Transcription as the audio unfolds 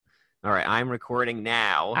All right, I'm recording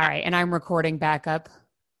now. All right, and I'm recording back up.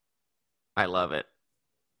 I love it.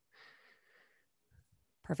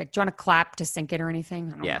 Perfect. Do you want to clap to sync it or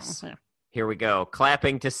anything? I don't Yes. know. Here we go.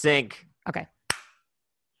 Clapping to sync. Okay.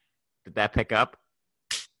 Did that pick up?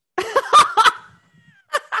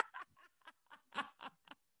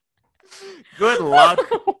 Good luck.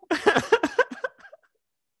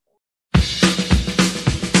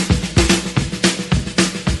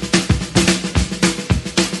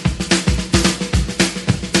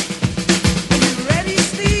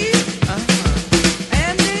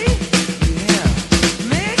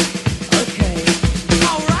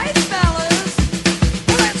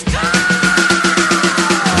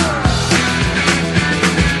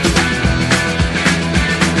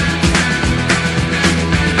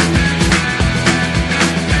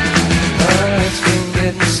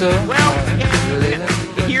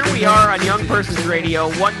 Here we are on Young Persons Radio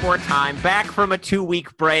one more time, back from a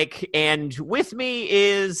 2-week break, and with me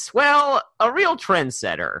is, well, a real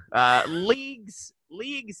trendsetter. Leagues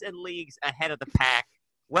and leagues ahead of the pack,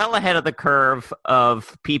 well ahead of the curve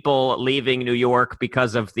of people leaving New York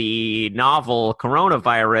because of the novel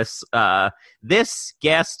coronavirus. This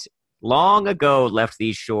guest long ago left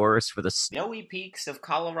these shores for the snowy peaks of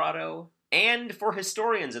Colorado. And for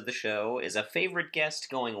historians of the show, is a favorite guest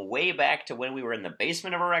going way back to when we were in the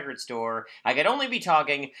basement of a record store. I could only be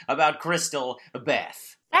talking about Crystal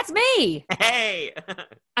Beth. That's me. Hey!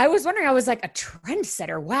 I was wondering, I was like, a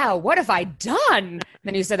trendsetter. Wow, what have I done?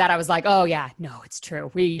 Then you said that, I was like, oh yeah, no, it's true.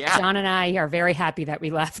 John and I are very happy that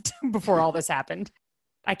we left before all this happened.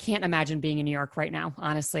 I can't imagine being in New York right now,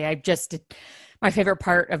 honestly. My favorite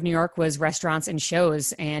part of New York was restaurants and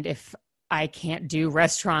shows, and if I can't do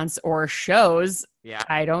restaurants or shows,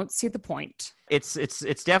 I don't see the point.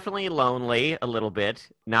 It's definitely lonely a little bit,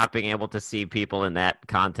 not being able to see people in that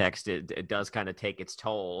context. It does kind of take its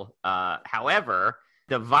toll. However,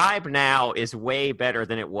 the vibe now is way better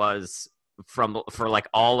than it was for like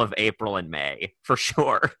all of April and May, for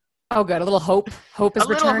sure. Oh, good. A little hope. Hope is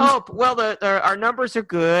returned. A little hope. Well, our numbers are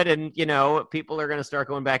good, and, people are going to start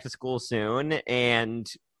going back to school soon, and,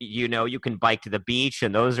 you can bike to the beach,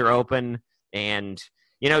 and those are open, and,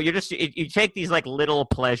 you take these, like, little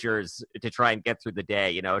pleasures to try and get through the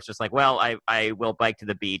day, It's just like, well, I will bike to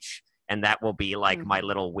the beach, and that will be, like, my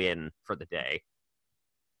little win for the day.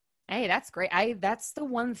 Hey, that's great. That's the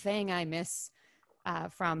one thing I miss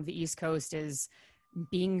from the East Coast is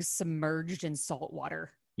being submerged in salt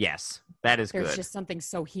water. Yes, that is good. There's just something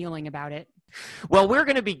so healing about it. Well, we're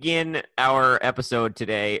going to begin our episode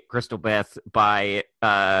today, Crystal Beth, by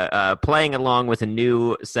playing along with a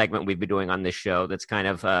new segment we've been doing on this show that's kind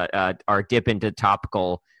of our dip into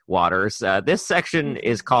topical waters. This section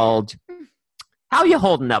is called How You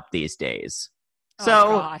Holding Up These Days? Oh,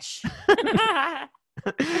 gosh.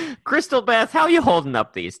 Crystal Beth, how you holding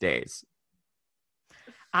up these days?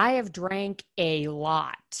 I have drank a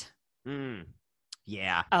lot.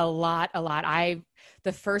 Yeah. A lot.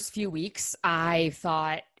 The first few weeks, I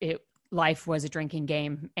thought life was a drinking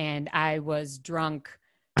game, and I was drunk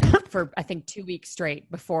for, I think, 2 weeks straight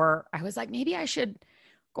before I was like, maybe I should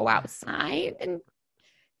go outside and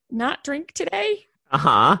not drink today.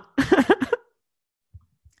 Uh-huh.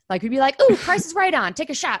 Like, we'd be like, ooh, Price is Right on. Take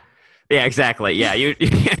a shot. Yeah, exactly. Yeah, you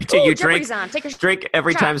ooh, drink on. Drink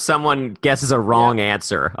every time someone guesses a wrong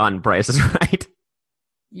answer on Price is Right.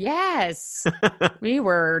 Yes. We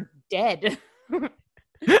were dead.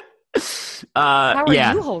 How are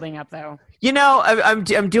you holding up, though?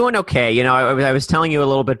 I'm doing okay. I was telling you a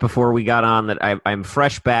little bit before we got on that I'm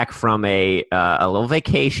fresh back from a little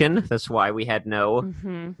vacation. That's why we had no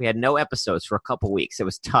episodes for a couple weeks. It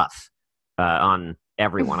was tough on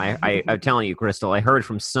everyone. I'm telling you, Crystal, I heard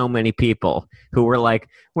from so many people who were like,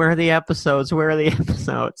 "Where are the episodes? Where are the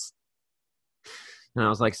episodes?" And I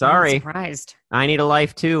was like, sorry. I'm surprised. I need a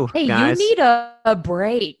life too, hey, guys. You need a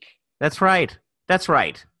break. That's right.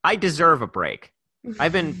 I deserve a break.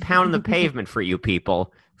 I've been pounding the pavement for you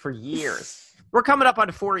people for years. We're coming up on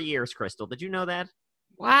 4 years, Crystal. Did you know that?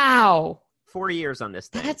 Wow. 4 years on this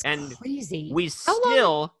thing. That's crazy. We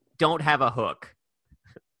still don't have a hook.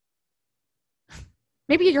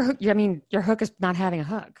 Maybe your hook is not having a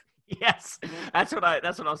hook. Yes. That's what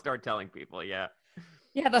I'll start telling people, yeah.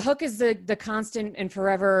 Yeah, the hook is the constant and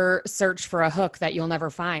forever search for a hook that you'll never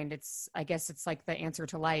find. I guess it's like the answer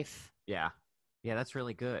to life. Yeah. Yeah, that's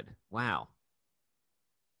really good. Wow.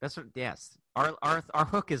 Yes. Our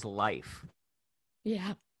hook is life.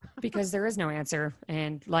 Yeah, because there is no answer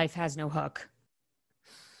and life has no hook.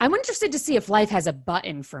 I'm interested to see if life has a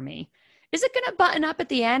button for me. Is it going to button up at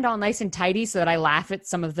the end all nice and tidy so that I laugh at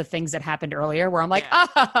some of the things that happened earlier where I'm like,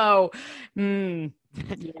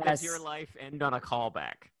 Yes. Does your life end on a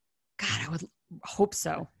callback? God, I would hope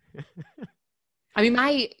so. I mean,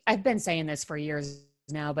 I've been saying this for years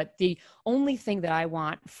now, but the only thing that I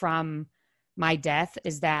want from my death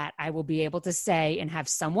is that I will be able to say and have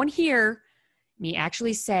someone hear me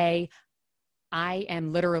actually say, I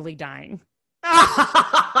am literally dying.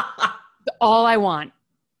 All I want.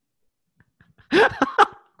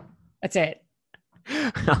 That's it.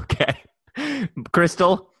 Okay.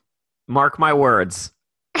 Crystal, mark my words.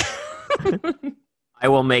 I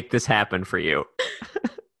will make this happen for you.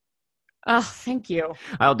 Oh, thank you.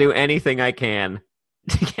 I'll do anything I can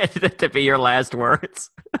to get it to be your last words.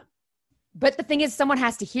 But the thing is, someone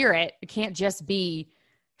has to hear it. It can't just be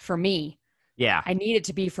for me. Yeah. I need it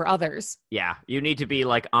to be for others. Yeah. You need to be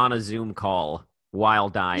like on a Zoom call while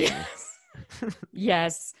dying. Yes.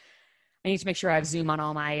 Yes. I need to make sure I have Zoom on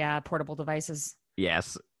all my portable devices.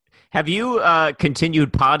 Yes. Have you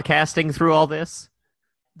continued podcasting through all this?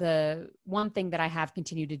 The one thing that I have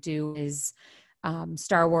continued to do is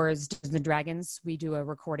Star Wars Dungeons and Dragons. We do a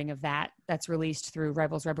recording of that that's released through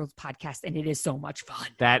Rebels podcast, and it is so much fun.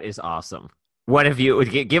 That is awesome. What have you?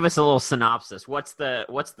 Give us a little synopsis. What's the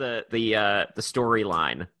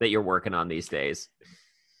storyline that you're working on these days?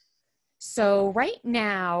 So right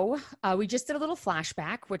now, we just did a little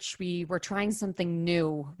flashback, which we were trying something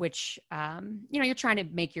new, which, you're trying to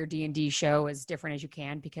make your D&D show as different as you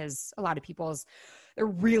can, because a lot of people's, they're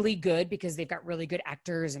really good because they've got really good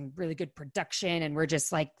actors and really good production. And we're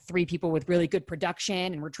just like three people with really good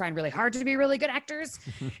production, and we're trying really hard to be really good actors.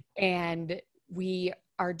 And we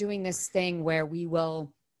are doing this thing where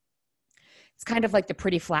it's kind of like the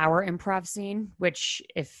Pretty Flower improv scene, which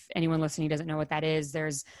if anyone listening doesn't know what that is,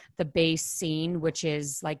 there's the base scene, which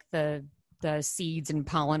is like the seeds and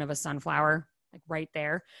pollen of a sunflower, like right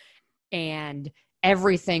there. And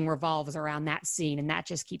everything revolves around that scene, and that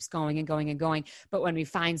just keeps going and going and going. But when we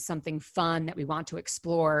find something fun that we want to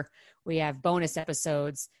explore, we have bonus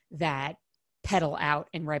episodes that pedal out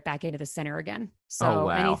and right back into the center again. So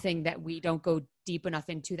anything that we don't go deep enough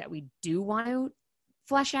into that we do want to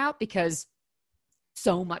flesh out, because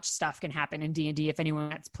so much stuff can happen in D&D. If anyone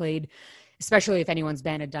that's played, especially if anyone's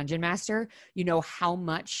been a dungeon master, you know how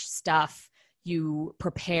much stuff you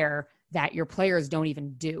prepare that your players don't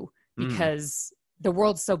even do, because the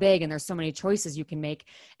world's so big and there's so many choices you can make.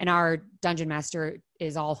 And our dungeon master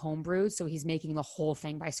is all homebrewed, so he's making the whole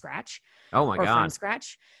thing by scratch. Oh my God. From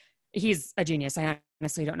scratch. He's a genius. I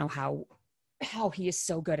honestly don't know how he is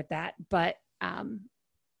so good at that. But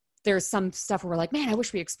there's some stuff where we're like, man, I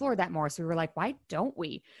wish we explored that more. So we were like, why don't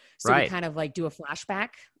we? So we kind of like do a flashback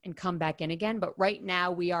and come back in again. But right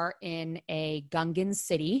now we are in a Gungan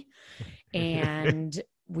city, and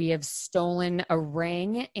we have stolen a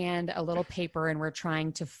ring and a little paper, and we're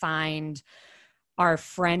trying to find our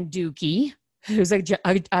friend Dookie, who's a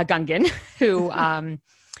Gungan, who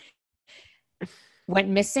went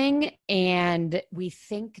missing. And we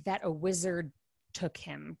think that a wizard took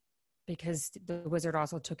him, because the wizard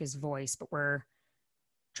also took his voice, but we're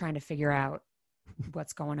trying to figure out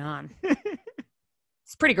what's going on.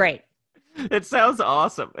 It's pretty great. It sounds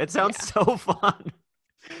awesome. It sounds so fun.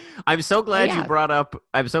 I'm so glad you brought up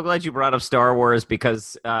Star Wars,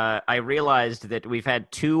 because I realized that we've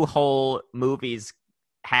had 2 whole movies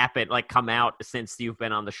come out since you've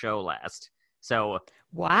been on the show last. So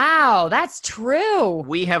wow, that's true.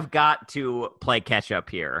 We have got to play catch up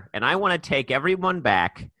here, and I want to take everyone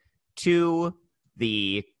back to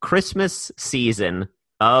the Christmas season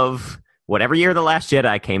of whatever year The Last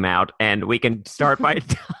Jedi came out, and we can start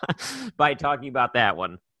by talking about that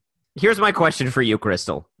one. Here's my question for you,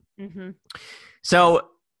 Crystal. Mm-hmm. So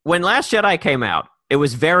when Last Jedi came out, it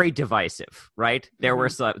was very divisive, right? There were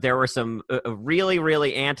some really,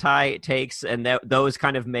 really anti takes, and those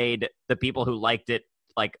kind of made the people who liked it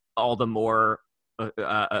like all the more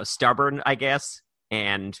stubborn, I guess.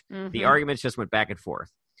 And the arguments just went back and forth.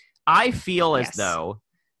 I feel as though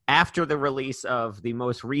after the release of the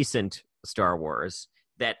most recent Star Wars,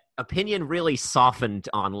 that opinion really softened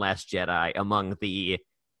on Last Jedi among the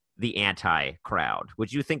anti-crowd.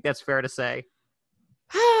 Would you think that's fair to say?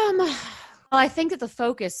 Well, I think that the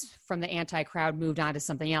focus from the anti-crowd moved on to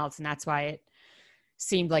something else, and that's why it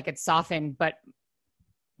seemed like it softened, but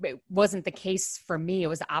it wasn't the case for me. It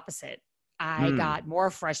was the opposite. I got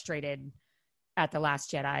more frustrated at The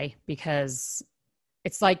Last Jedi, because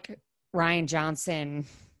it's like Rian Johnson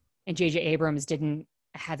and J.J. Abrams didn't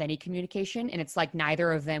have any communication, and it's like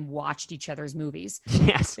neither of them watched each other's movies.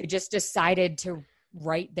 Yes. They just decided to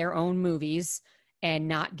write their own movies and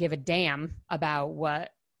not give a damn about what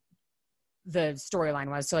the storyline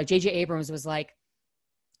was. So like J.J. Abrams was like,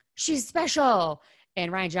 she's special,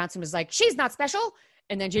 And Rian Johnson was like, she's not special.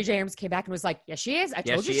 And then J.J. Abrams came back and was like, yes, she is. I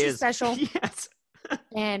told you she's special. Yes.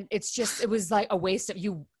 And it was like a waste of,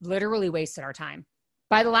 you literally wasted our time.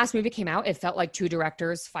 By the last movie came out, it felt like two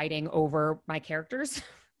directors fighting over my characters.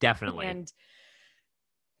 Definitely. And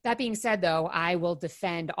that being said, though, I will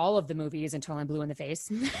defend all of the movies until I'm blue in the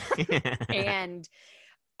face. And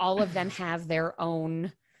all of them have their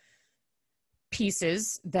own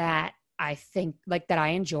pieces that I think, like, that I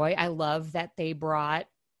enjoy. I love that they brought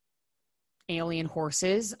alien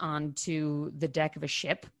horses onto the deck of a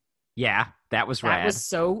ship. Yeah, that was rad. That was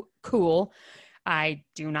so cool. I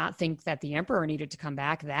do not think that the Emperor needed to come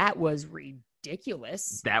back. That was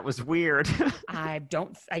ridiculous. That was weird. I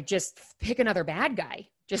just pick another bad guy.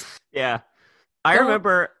 Yeah. I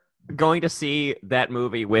remember going to see that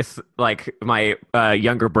movie with like my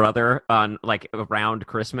younger brother on like around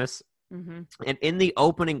Christmas. Mm-hmm. And in the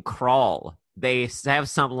opening crawl, they have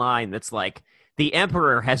some line that's like, the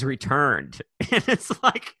Emperor has returned. And it's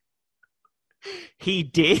like, he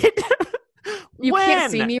did? You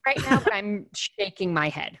can't see me right now, but I'm shaking my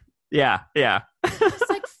head. Yeah. It's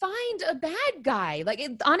like, find a bad guy. Like,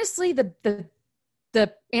 honestly,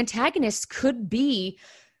 the antagonist could be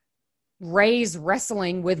Rey's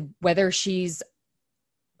wrestling with whether she's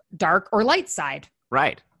dark or light side.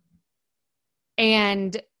 Right.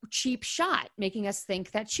 And cheap shot, making us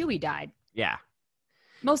think that Chewie died. Yeah.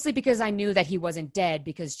 Mostly because I knew that he wasn't dead,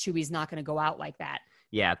 because Chewie's not going to go out like that.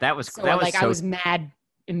 Yeah, that was so, I was mad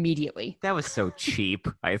immediately. That was so cheap,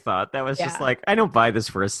 I thought. That was just like, I don't buy this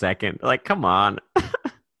for a second. Like, come on.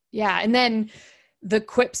 Yeah, and then the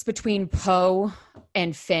quips between Poe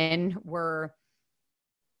and Finn were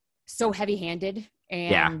so heavy-handed.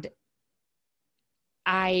 And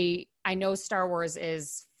I know Star Wars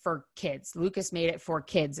is for kids. Lucas made it for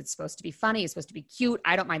kids. It's supposed to be funny. It's supposed to be cute.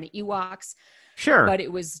 I don't mind the Ewoks. Sure. But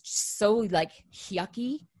it was so, like,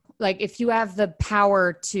 yucky. Like, if you have the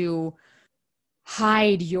power to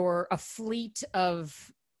hide a fleet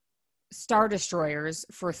of Star Destroyers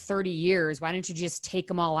for 30 years, why don't you just take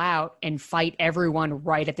them all out and fight everyone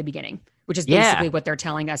right at the beginning? Which is basically what they're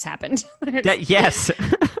telling us happened. Yes.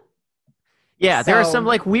 Yeah, there are some,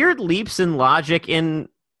 like, weird leaps in logic in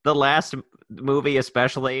the last movie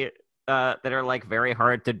especially that are, like, very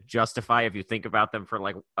hard to justify if you think about them for,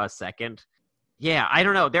 like, a second. Yeah, I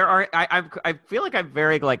don't know. There are. I feel like I'm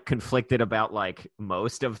very like conflicted about like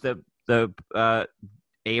most of the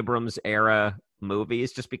Abrams era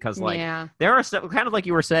movies, just because like there are some, kind of like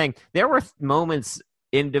you were saying, there were moments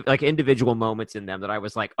like individual moments in them that I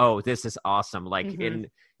was like, oh, this is awesome. Like in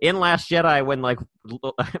Last Jedi, when like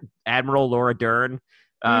Admiral Laura Dern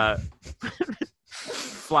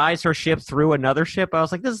flies her ship through another ship, I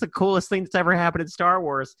was like, this is the coolest thing that's ever happened in Star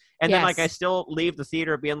Wars. And then like I still leave the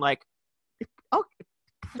theater being like, oh,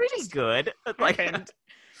 pretty good. Like,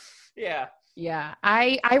 yeah.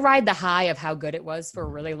 I ride the high of how good it was for a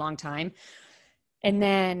really long time, and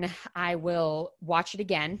then I will watch it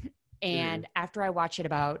again. And after I watch it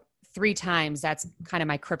about 3 times, that's kind of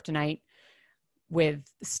my kryptonite with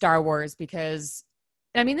Star Wars, because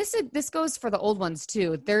I mean this goes for the old ones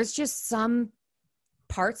too. There's just some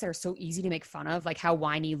parts that are so easy to make fun of, like how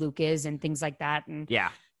whiny Luke is and things like that.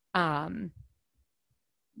 And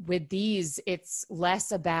with these, it's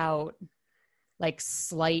less about like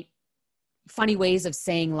slight funny ways of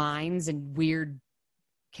saying lines and weird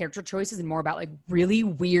character choices, and more about like really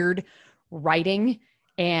weird writing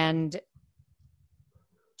and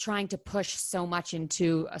trying to push so much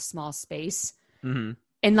into a small space. And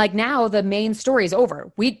like, now the main story is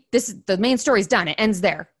over. The main story's done. It ends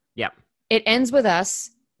there. Yep. It ends with us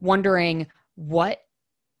wondering what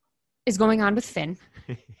is going on with Finn.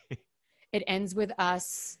 It ends with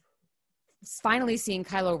us finally seeing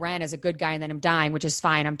Kylo Ren as a good guy and then him dying, which is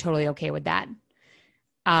fine. I'm totally okay with that.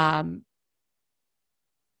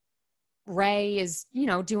 Rey is,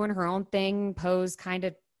 doing her own thing. Poe's kind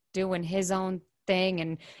of doing his own thing.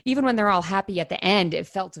 And even when they're all happy at the end, it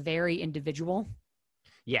felt very individual.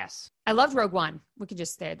 Yes. I loved Rogue One. We could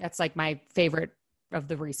just say that's like my favorite of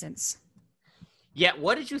the recents. Yeah,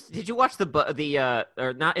 what did you watch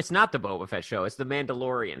or not? It's not the Boba Fett show. It's the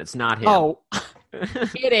Mandalorian. It's not him. Oh,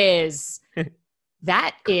 it is.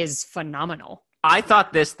 That is phenomenal. I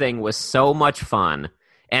thought this thing was so much fun,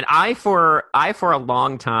 and I for a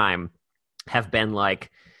long time have been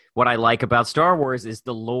like, what I like about Star Wars is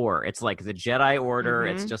the lore. It's like the Jedi Order.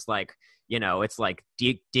 It's just like, it's like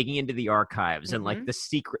digging into the archives and like the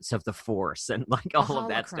secrets of the Force and like all of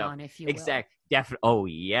that stuff. Exactly. Definitely. Oh,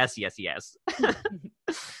 yes.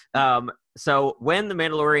 So when The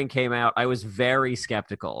Mandalorian came out, I was very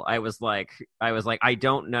skeptical. I was like, I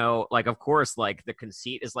don't know. Like, of course, like the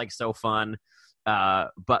conceit is like so fun.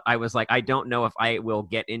 But I was like, I don't know if I will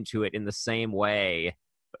get into it in the same way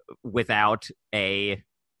without a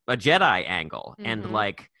Jedi angle. Mm-hmm. And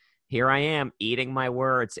like, here I am eating my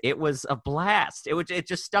words. It was a blast. It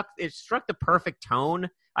struck the perfect tone.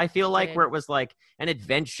 I feel like where it was like an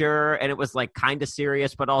adventure and it was like kind of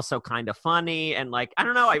serious, but also kind of funny. And like, I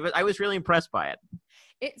don't know. I was really impressed by it.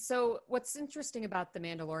 So what's interesting about The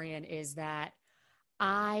Mandalorian is that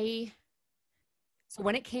so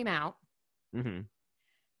when it came out, Mm-hmm.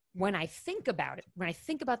 when I think about it, when I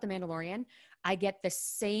think about The Mandalorian, I get the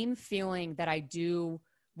same feeling that I do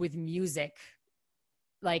with music,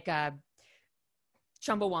 like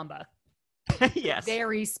Chumbawamba. Yes.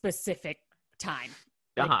 Very specific time.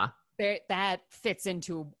 Uh-huh. That fits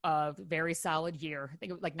into a very solid year. I think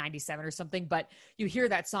it was like 97 or something, but you hear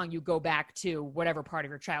that song, you go back to whatever part of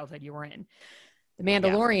your childhood you were in. The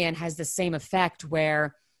Mandalorian has the same effect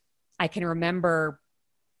where I can remember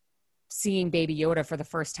seeing Baby Yoda for the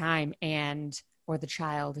first time or the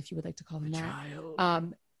child, if you would like to call him that.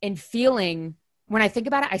 And feeling, when I think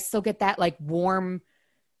about it, I still get that like warm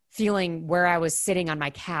feeling where I was sitting on my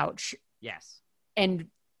couch. Yes. And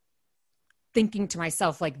thinking to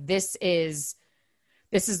myself, like, this is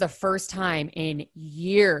the first time in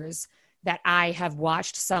years that I have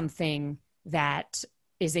watched something that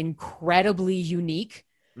is incredibly unique,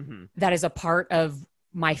 mm-hmm. that is a part of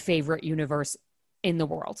my favorite universe in the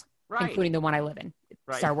world, right. including the one I live in.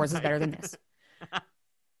 Right. Star Wars is better than this.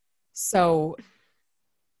 So,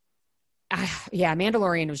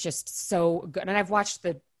 Mandalorian was just so good. And I've watched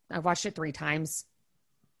it 3 times,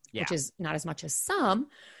 which is not as much as some.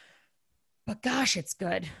 But gosh, it's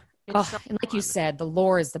good. And like you said, the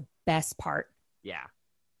lore is the best part. Yeah.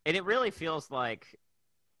 And it really feels like,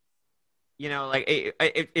 like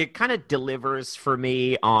it kind of delivers for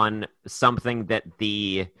me on something that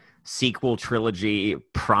the sequel trilogy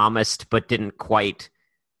promised but didn't quite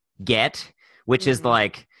get, which is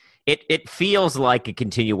like, it feels like a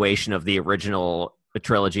continuation of the original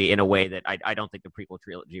trilogy in a way that I don't think the prequel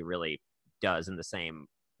trilogy really does in the same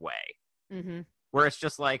way. Mm-hmm. Where it's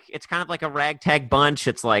just like, it's kind of like a ragtag bunch.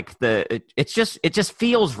 It's like it just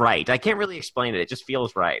feels right. I can't really explain it. It just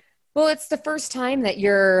feels right. Well, it's the first time that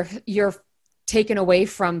you're taken away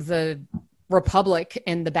from the Republic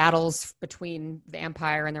and the battles between the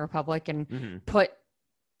Empire and the Republic and put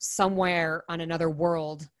somewhere on another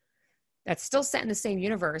world that's still set in the same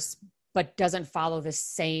universe, but doesn't follow the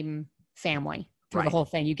same family through the whole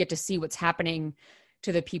thing. You get to see what's happening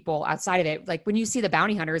to the people outside of it. Like when you see the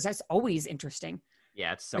bounty hunters, that's always interesting.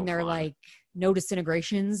 Yeah, it's so when they're fun. like no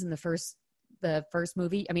disintegrations in the first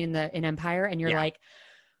movie. I mean, in Empire, and you're like,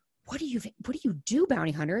 what do you do,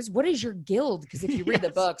 bounty hunters? What is your guild? Because if you read the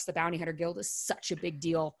books, the bounty hunter guild is such a big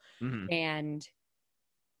deal, and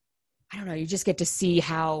I don't know. You just get to see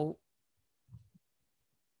how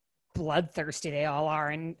bloodthirsty they all are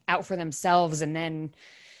and out for themselves, and then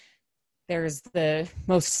there's the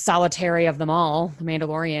most solitary of them all, the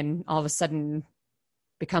Mandalorian, all of a sudden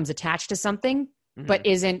becomes attached to something, but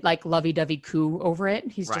isn't like lovey-dovey coo over it.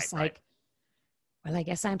 He's just like, well, I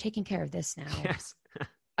guess I'm taking care of this now. Yes.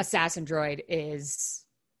 Assassin Droid is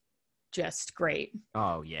just great.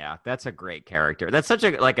 Oh yeah, that's a great character. That's such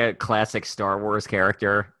a classic Star Wars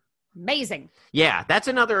character. Amazing. Yeah, that's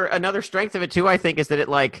another strength of it too, I think, is that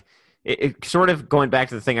it sort of going back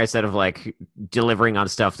to the thing I said of like delivering on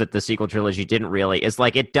stuff that the sequel trilogy didn't really, is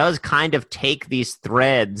like it does kind of take these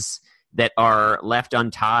threads that are left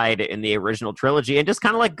untied in the original trilogy and just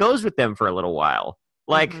kind of like goes with them for a little while.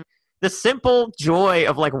 Like the simple joy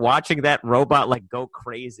of like watching that robot like go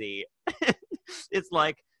crazy. It's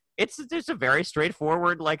like, it's just a very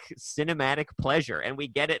straightforward like cinematic pleasure, and we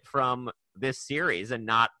get it from this series and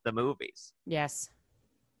not the movies. Yes.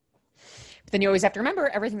 But then you always have to remember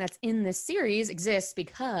everything that's in this series exists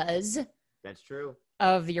because that's true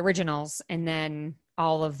of the originals, and then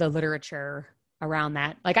all of the literature around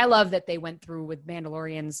that. Like, I love that they went through with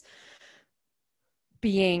Mandalorians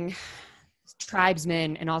being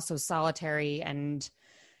tribesmen and also solitary, and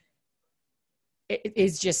it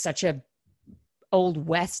is just such a old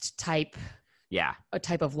West type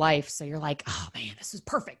of life. So you're like, oh man, this is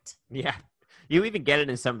perfect. Yeah. You even get it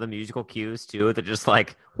in some of the musical cues too. They're just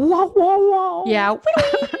like, whoa, whoa, whoa. Yeah.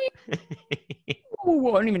 I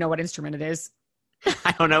don't even know what instrument it is.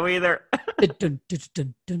 I don't know either.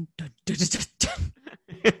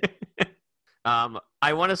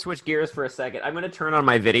 I want to switch gears for a second. I'm going to turn on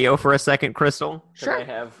my video for a second, Crystal. Sure.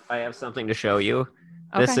 I have something to show you.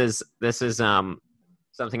 Okay. This is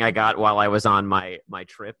something I got while I was on my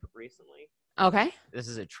trip recently. Okay. This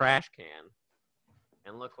is a trash can,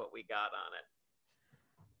 and look what we got on it.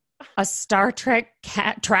 A Star Trek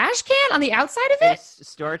trash can on the outside of it? It's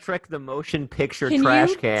Star Trek the Motion Picture Can trash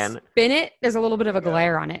you can. spin it? There's a little bit of a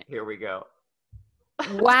glare on it. Here we go.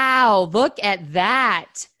 Wow, look at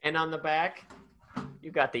that. And on the back,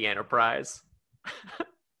 you got the Enterprise.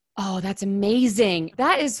 Oh, that's amazing.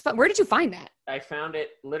 That is fun. Where did you find that? I found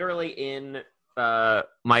it literally in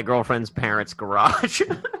my girlfriend's parents' garage.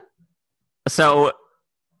 So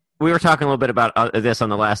we were talking a little bit about this on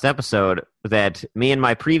the last episode, that me and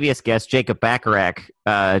my previous guest, Jacob Bacharach,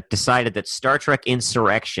 decided that Star Trek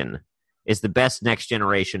Insurrection is the best Next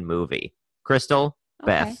Generation movie. Crystal,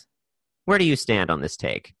 Okay. Beth, where do you stand on this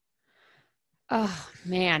take? Oh,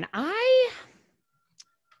 man.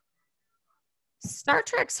 Star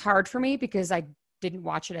Trek's hard for me because I didn't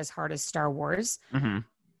watch it as hard as Star Wars.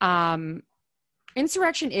 Mm-hmm.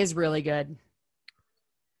 Insurrection is really good.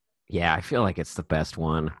 Yeah, I feel like it's the best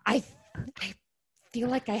one. I feel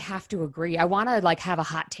like I have to agree. I want to have a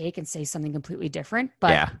hot take and say something completely different,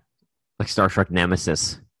 but Yeah, like Star Trek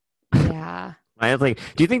Nemesis. yeah. Do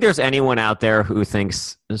you think there's anyone out there who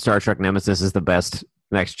thinks Star Trek Nemesis is the best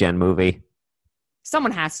next gen movie?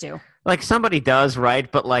 Someone has to. Like somebody does,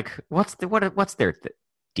 right? But like, what's their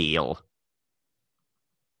deal?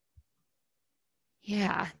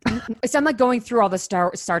 Yeah. So I'm going through all the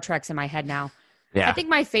Star Treks in my head now. Yeah. I think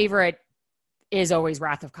my favorite is always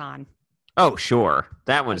Wrath of Khan. Oh, sure.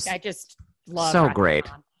 That one's I just love so Wrath of great.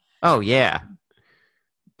 Khan. Oh, yeah.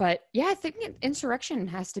 But yeah, I think Insurrection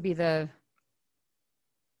has to be the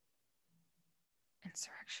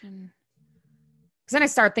Insurrection. Because then I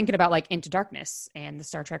start thinking about Into Darkness and the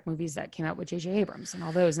Star Trek movies that came out with J.J. Abrams and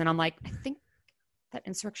all those. And I'm like, I think that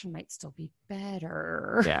Insurrection might still be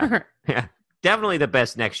better. Yeah. Yeah. Definitely the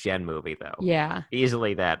best next gen movie, though. Yeah.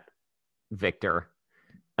 Easily that victor.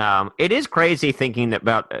 It is crazy thinking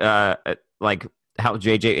about how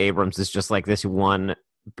J.J. Abrams is just like this one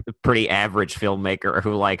pretty average filmmaker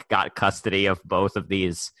who got custody of both of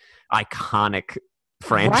these iconic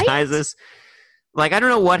franchises. Right? I don't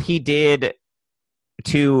know what he did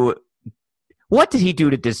what did he do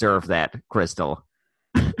to deserve that, Crystal?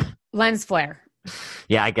 Lens flare.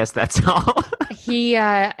 Yeah, I guess that's all.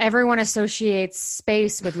 Everyone associates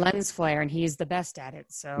space with lens flare, and he's the best at it.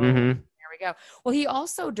 So there we go. Well, he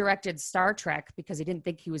also directed Star Trek because he didn't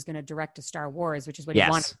think he was going to direct a Star Wars, which is what he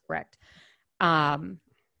wanted to direct. That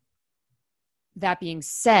being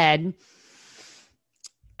said,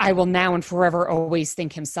 I will now and forever always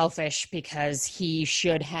think him selfish because he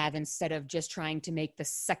should have, instead of just trying to make the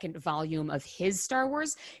second volume of his Star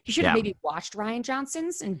Wars, he should have maybe watched Rian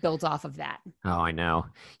Johnson's and built off of that. Oh, I know.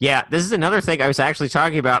 Yeah, this is another thing I was actually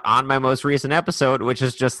talking about on my most recent episode, which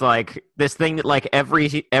is just this thing that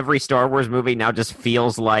every Star Wars movie now just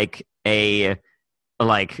feels like a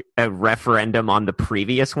referendum on the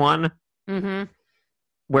previous one. Mm-hmm.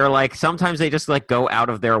 Where sometimes they just go out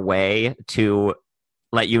of their way to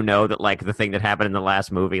let you know that the thing that happened in the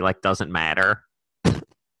last movie doesn't matter.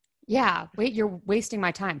 Yeah, wait, you're wasting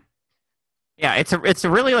my time. Yeah, it's a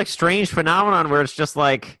really strange phenomenon where it's just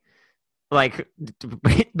basically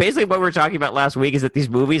what we were talking about last week is that these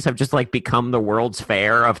movies have just become the World's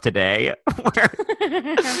Fair of today,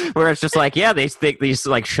 where it's just they think these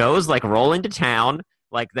shows roll into town,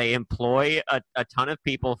 they employ a ton of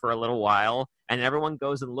people for a little while, and everyone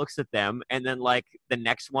goes and looks at them, and then the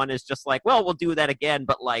next one is just well, we'll do that again,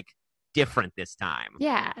 but different this time.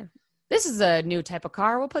 Yeah, this is a new type of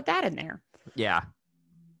car. We'll put that in there. Yeah.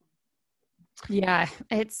 Yeah,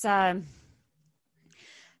 it's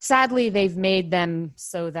sadly they've made them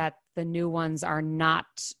so that the new ones are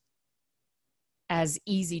not as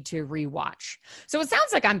easy to rewatch. So it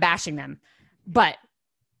sounds like I'm bashing them, but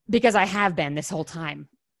because I have been this whole time,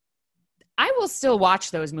 I will still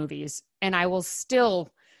watch those movies and I will still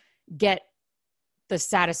get the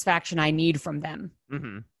satisfaction I need from them.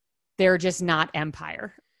 Mm-hmm. They're just not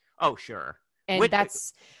Empire. Oh, sure. And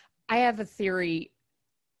I have a theory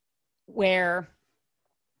where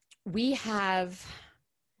we've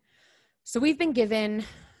been given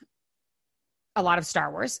a lot of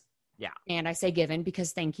Star Wars. Yeah. And I say given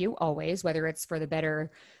because thank you always, whether it's for the better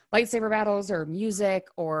lightsaber battles or music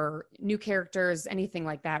or new characters, anything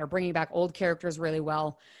like that, or bringing back old characters really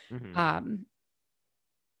well. Mm-hmm.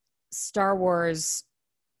 Star Wars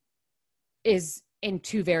is in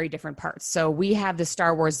two very different parts. So we have the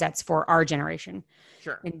Star Wars that's for our generation.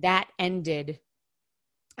 Sure. And that ended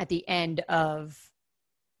at the end of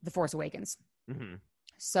The Force Awakens. Mm-hmm.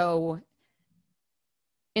 So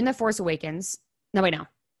in The Force Awakens, The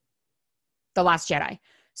Last Jedi.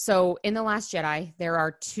 So in The Last Jedi, there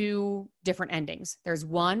are two different endings. There's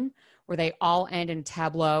one where they all end in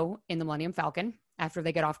tableau in the Millennium Falcon after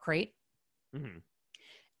they get off Crate. Mm-hmm.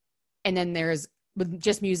 and then there's with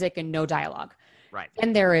just music and no dialogue. Right.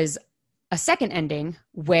 And there is a second ending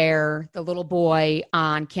where the little boy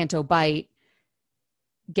on Canto Bight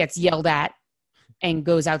gets yelled at and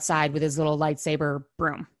goes outside with his little lightsaber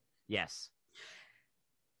broom. Yes.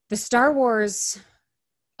 The Star Wars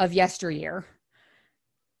of yesteryear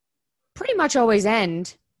pretty much always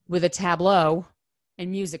end with a tableau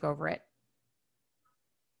and music over it.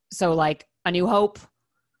 So like A New Hope,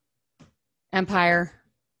 Empire,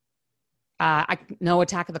 I know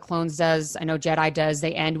Attack of the Clones does. I know Jedi does.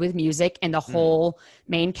 They end with music and the whole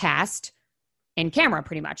main cast in camera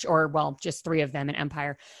pretty much, or well, just 3 of them in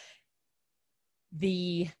Empire.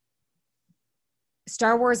 The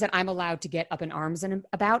Star Wars that I'm allowed to get up in arms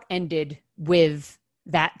about ended with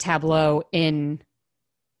that tableau in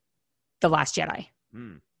The Last Jedi.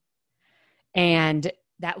 And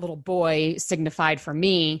that little boy signified for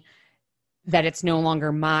me that it's no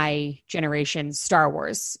longer my generation's Star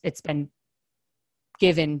Wars. It's been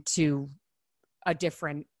given to a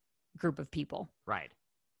different group of people. Right.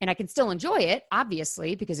 And I can still enjoy it,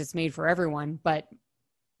 obviously, because it's made for everyone. But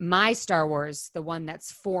my Star Wars, the one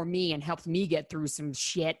that's for me and helped me get through some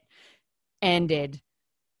shit, ended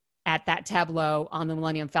at that tableau on the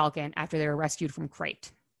Millennium Falcon after they were rescued from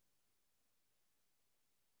Crate.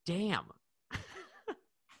 Damn.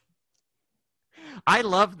 I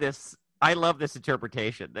love this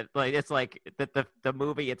interpretation that like it's like that the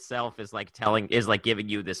movie itself is like giving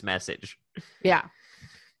you this message. Yeah.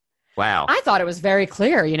 Wow. I thought it was very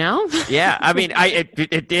clear, you know? Yeah. I mean,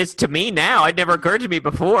 it is to me now. It never occurred to me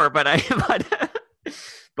before, but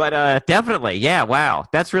definitely. Yeah. Wow.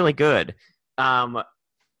 That's really good.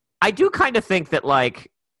 I do kind of think that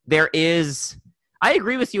like I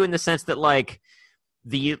agree with you in the sense that like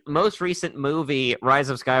the most recent movie, Rise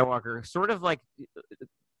of Skywalker, sort of like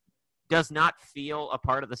does not feel a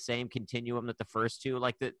part of the same continuum that the first two.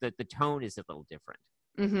 Like the tone is a little different.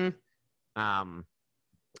 Mm-hmm.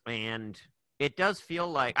 And it does feel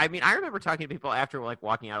like, I mean, I remember talking to people after like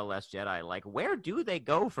walking out of Last Jedi, like, where do they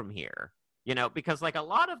go from here? You know, because like a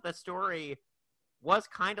lot of the story was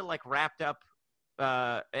kind of like wrapped up,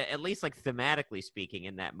 at least like thematically speaking,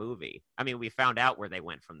 in that movie. I mean, we found out where they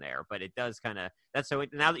went from there, but it does kind of,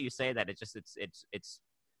 now that you say that, it's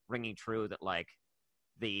ringing true that like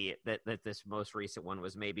that this most recent one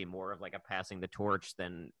was maybe more of like a passing the torch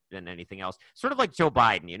than anything else. Sort of like Joe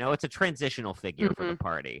Biden, you know, it's a transitional figure for the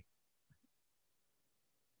party.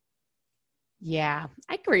 Yeah,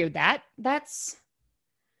 I agree with that.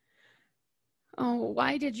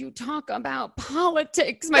 Why did you talk about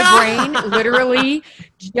politics? My brain literally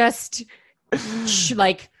just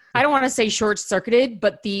like, I don't want to say short-circuited,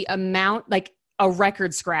 but the amount, like a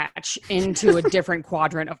record scratch into a different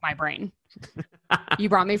quadrant of my brain. You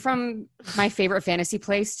brought me from my favorite fantasy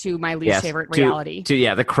place to my least favorite reality.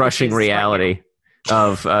 To the crushing reality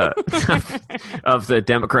of of the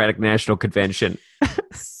Democratic National Convention.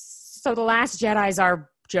 So the Last Jedis are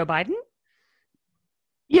Joe Biden?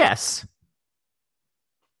 Yes.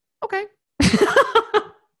 Okay.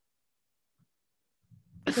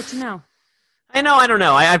 Good to know. I don't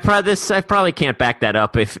know. I probably can't back that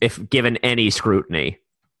up if given any scrutiny.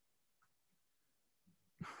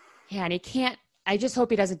 Yeah, and he can't. I just hope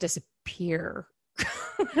he doesn't disappear.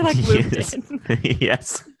 Like Luke did.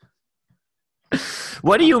 Yes.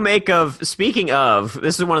 What do you make of, speaking of,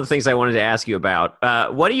 this is one of the things I wanted to ask you about.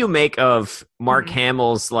 What do you make of Mark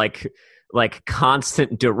Hamill's like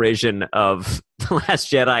constant derision of The Last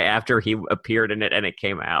Jedi after he appeared in it and it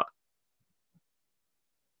came out?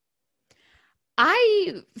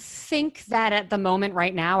 I think that at the moment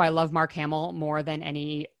right now, I love Mark Hamill more than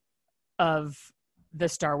any of the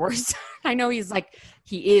Star Wars. I know he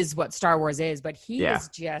is what Star Wars is, but he is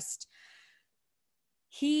just,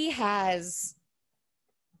 I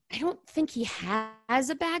don't think he has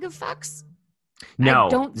a bag of fucks. No, I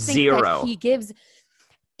don't think zero. That he gives,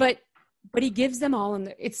 but he gives them all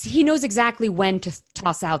he knows exactly when to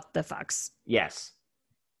toss out the fucks. Yes.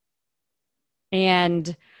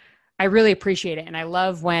 And I really appreciate it. And I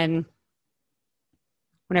love whenever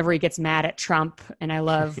he gets mad at Trump, and I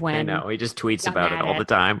love when I know he just tweets about it all the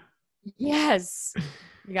time. Yes.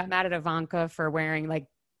 He got mad at Ivanka for wearing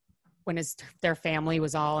when their family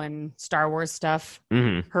was all in Star Wars stuff,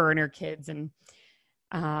 her and her kids. And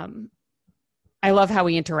I love how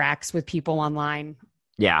he interacts with people online.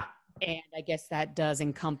 Yeah. And I guess that does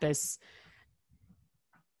encompass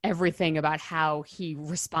everything about how he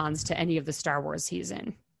responds to any of the Star Wars he's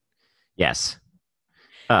in. Yes.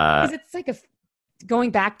 Because it's like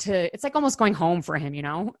it's like almost going home for him, you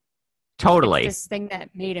know? Totally. It's this thing that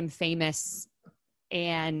made him famous,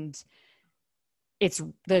 and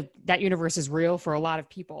that universe is real for a lot of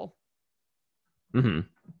people. Mm-hmm.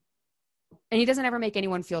 And he doesn't ever make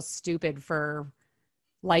anyone feel stupid for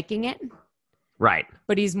liking it. Right.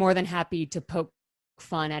 But he's more than happy to poke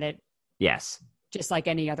fun at it. Yes. Just like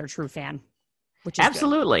any other true fan. Which is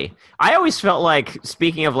absolutely good. I always felt like,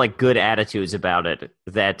 speaking of like good attitudes about it,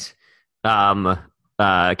 that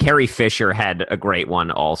Carrie Fisher had a great one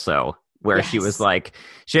also, where she was like,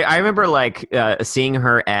 I remember like seeing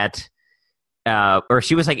her at or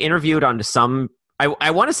she was like interviewed on some,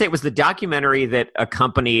 I want to say it was the documentary that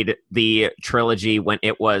accompanied the trilogy when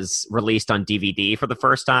it was released on DVD for the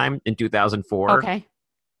first time in 2004. Okay.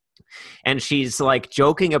 And she's like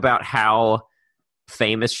joking about how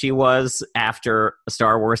famous she was after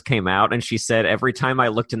Star Wars came out, and she said every time I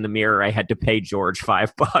looked in the mirror I had to pay George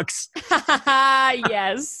 $5.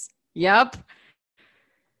 Yes. Yep.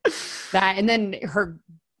 That, and then her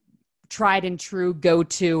tried and true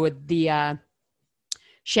go-to, the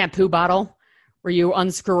shampoo bottle where you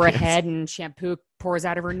unscrew her head and shampoo pours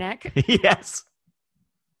out of her neck. Yes.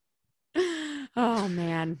 Oh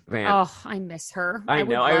man. Oh, I miss her. I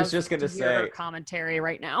know. I was just gonna say her commentary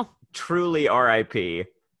right now. Truly, R.I.P.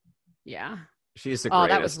 Yeah. She's the greatest. Oh,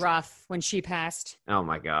 that was rough when she passed. Oh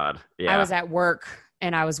my God. Yeah. I was at work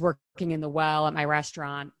and I was working in the well at my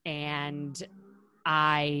restaurant, and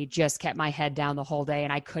I just kept my head down the whole day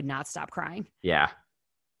and I could not stop crying. Yeah.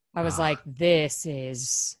 I was like, this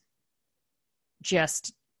is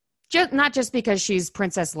just not just because she's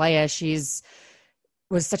Princess Leia.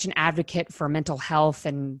 Was such an advocate for mental health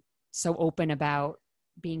and so open about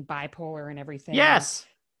being bipolar and everything. Yes.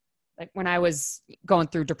 Like when I was going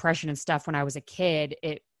through depression and stuff when I was a kid,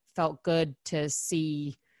 it felt good to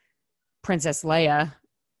see Princess Leia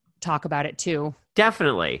talk about it too.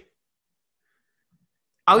 Definitely.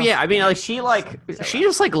 Oh yeah, I mean, like she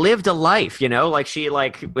just like lived a life, you know, like she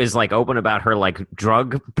like was like open about her like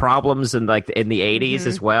drug problems and like in the 80s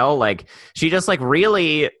as well. Like she just like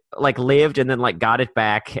really like lived and then like got it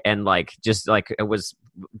back, and like just like it was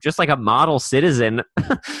just like a model citizen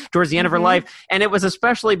towards the end of her life. And it was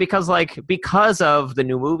especially because of the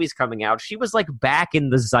new movies coming out, she was like back in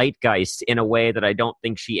the zeitgeist in a way that I don't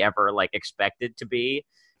think she ever like expected to be.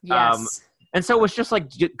 Yes. And so it was just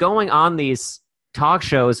like going on these talk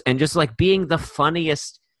shows and just like being the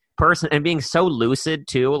funniest person and being so lucid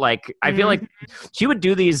too. Like I feel like she would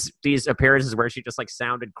do these appearances where she just like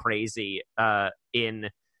sounded crazy in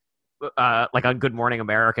like on Good Morning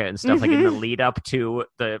America and stuff, like in the lead up to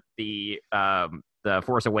the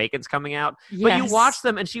Force Awakens coming out. Yes. But you watch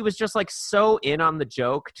them and she was just like so in on the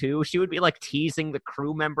joke too. She would be like teasing the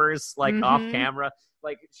crew members like off camera.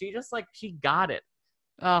 Like she just like she got it.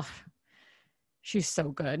 Oh, she's so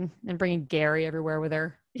good. And bringing Gary everywhere with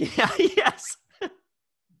her. Yeah, yes.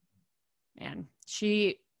 Man,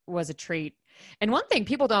 she was a treat. And one thing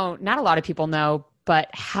not a lot of people know, but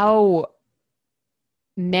how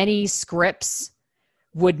many scripts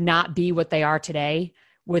would not be what they are today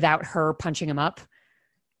without her punching them up.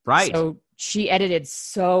 Right. So she edited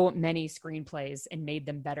so many screenplays and made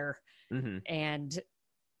them better. And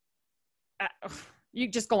you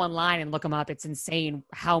just go online and look them up. It's insane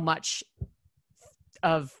how much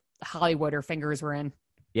of Hollywood her fingers were in.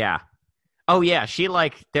 Yeah. Oh yeah, she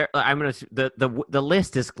like there. The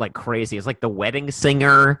list is like crazy. It's like The Wedding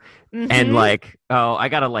Singer, and like I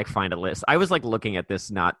gotta like find a list. I was like looking at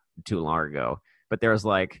this not too long ago, but there's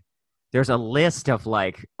a list of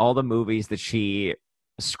like all the movies that she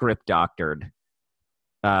script doctored.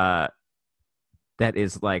 That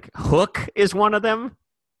is like Hook is one of them.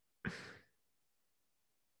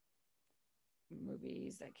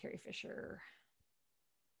 Movies that Carrie Fisher.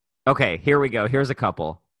 Okay, here we go. Here's a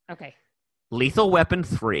couple. Okay. Lethal Weapon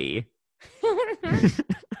 3.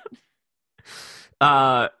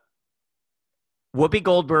 Whoopi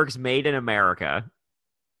Goldberg's Made in America.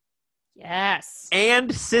 Yes.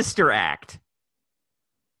 And Sister Act.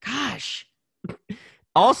 Gosh.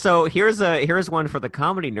 Also, here's one for the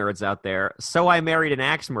comedy nerds out there. So I Married an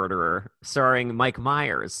Axe Murderer, starring Mike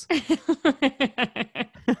Myers.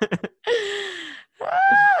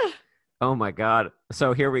 Oh my God.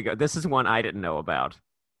 So here we go. This is one I didn't know about.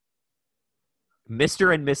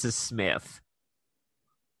 Mr. and Mrs. Smith.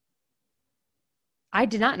 I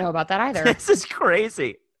did not know about that either. This is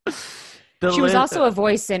crazy. She was also a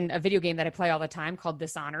voice in a video game that I play all the time called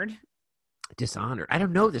Dishonored. Dishonored. I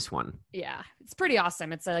don't know this one. Yeah. It's pretty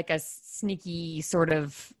awesome. It's like a sneaky sort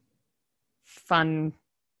of fun.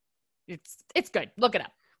 It's good. Look it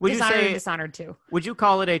up. Would Dishonored you say and Dishonored 2. Would you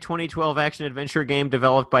call it a 2012 action-adventure game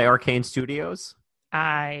developed by Arcane Studios?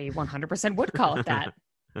 I 100% would call it that.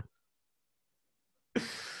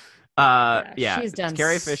 Yeah. She's done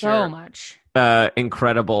Carrie Fisher, so much.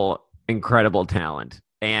 Incredible talent.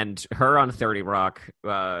 and her on 30 Rock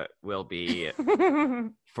will be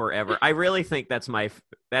forever. I really think that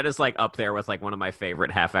is like up there with like one of my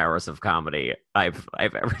favorite half hours of comedy I've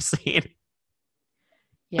ever seen.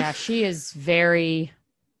 Yeah, she is very,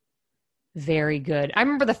 very good. I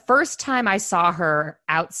remember the first time I saw her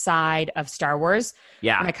outside of Star Wars,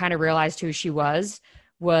 Yeah. when I kind of realized who she was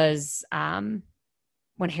when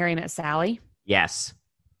Harry Met Sally. Yes.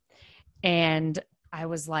 And I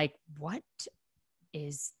was like, what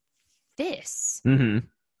is this? Mm-hmm.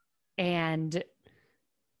 And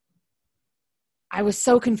I was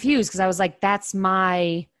so confused because I was like, that's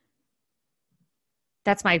my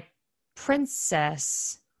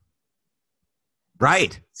princess.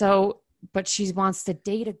 Right. So, but she wants to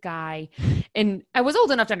date a guy. And I was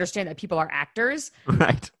old enough to understand that people are actors.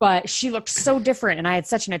 Right. But she looked so different. And I had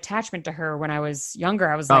such an attachment to her when I was younger.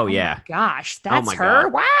 I was like, oh yeah. my gosh, that's my her?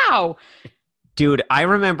 God. Wow. Dude, I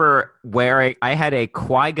remember wearing, I had a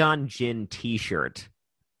Qui-Gon Jinn t-shirt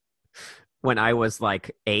when I was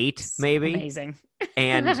like 8, maybe. Amazing.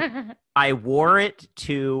 And I wore it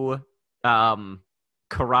to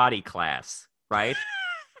karate class, right?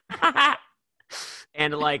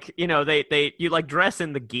 And like, you know, you like dress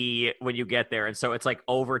in the gi when you get there, and so it's like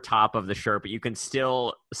over top of the shirt, but you can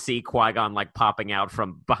still see Qui-Gon like popping out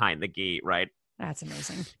from behind the gi, right? That's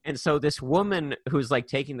amazing. And so this woman who's like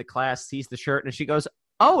taking the class sees the shirt and she goes,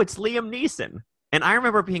 "Oh, it's Liam Neeson." And I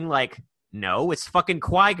remember being like, "No, it's fucking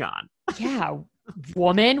Qui-Gon." Yeah,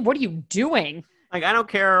 woman, what are you doing? Like, I don't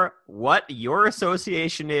care what your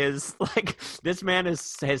association is. Like, this man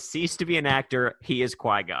has ceased to be an actor. He is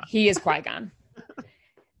Qui-Gon. He is Qui-Gon.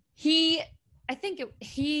 I think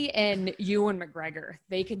he and Ewan McGregor,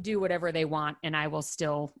 they can do whatever they want, and I will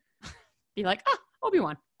still be like,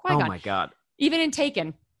 Obi-Wan, Qui-Gon. Oh my God. Even in Taken,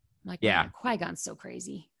 I'm like, yeah, Qui-Gon's so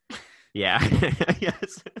crazy. Yeah.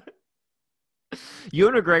 Yes.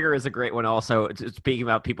 Ewan McGregor is a great one also, speaking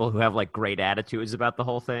about people who have like great attitudes about the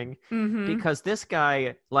whole thing. Mm-hmm. Because this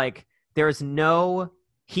guy, like,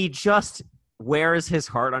 he just wears his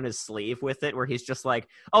heart on his sleeve with it, where he's just like,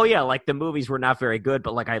 oh yeah, like the movies were not very good,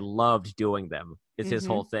 but like I loved doing them. It's his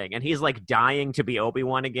whole thing. And he's like dying to be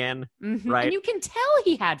Obi-Wan again, right? And you can tell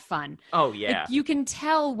he had fun. Oh yeah. Like, you can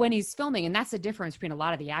tell when he's filming, and that's the difference between a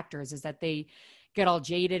lot of the actors, is that they get all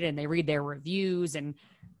jaded and they read their reviews,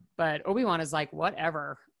 but Obi-Wan is like,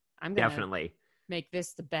 whatever, I'm gonna definitely make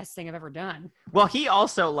this the best thing I've ever done. Well, he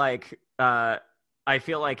also like I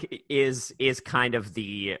feel like is kind of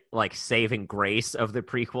the like saving grace of the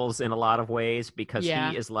prequels in a lot of ways, because he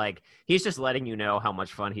is like, he's just letting you know how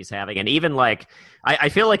much fun he's having. And even like I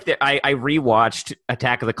feel like I rewatched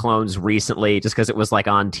Attack of the Clones recently just because it was like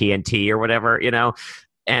on TNT or whatever, you know,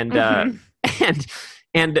 and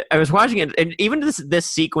and I was watching it, and even this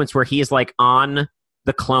sequence where he is like on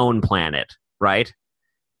the clone planet, right?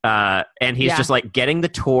 And he's just like getting the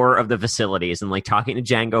tour of the facilities and like talking to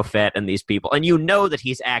Jango Fett and these people, and you know that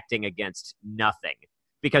he's acting against nothing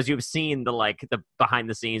because you've seen the behind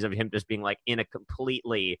the scenes of him just being like in a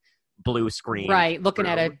completely blue screen, right, looking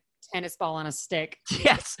at a tennis ball on a stick.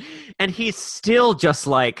 Yes, and he's still just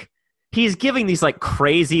like, he's giving these like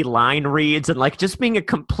crazy line reads and like just being a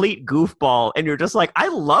complete goofball, and you're just like, I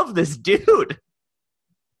love this dude.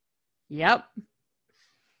 Yep.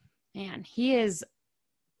 Man, he is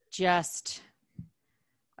just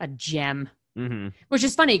a gem. Mm-hmm. Which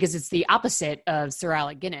is funny because it's the opposite of Sir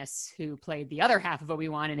Alec Guinness, who played the other half of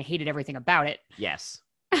Obi-Wan and hated everything about it. Yes.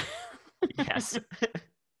 Yes.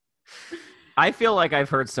 I feel like I've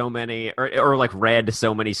heard so many or like read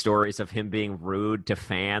so many stories of him being rude to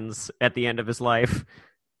fans at the end of his life.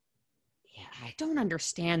 Yeah, I don't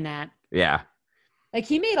understand that. Yeah. Like,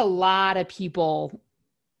 he made a lot of people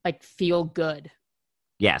like feel good.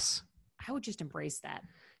 Yes. I would just embrace that.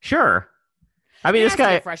 Sure. I mean, this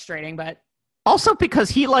guy, frustrating, but also because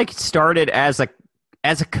he like started as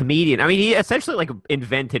a comedian. I mean, he essentially like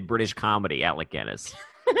invented British comedy, Alec Guinness.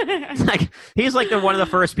 Like, he's like one of the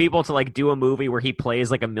first people to like do a movie where he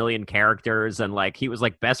plays like a million characters, and like he was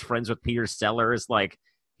like best friends with Peter Sellers. Like,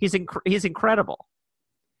 he's incredible.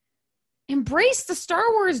 Embrace the Star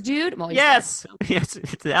Wars, dude. Well, yes. Yes.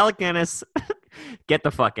 It's Alec Guinness. Get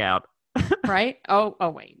the fuck out. Right? Oh,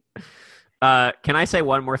 wait. Can I say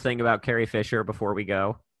one more thing about Carrie Fisher before we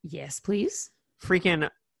go? Yes, please. Freaking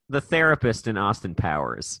the therapist in Austin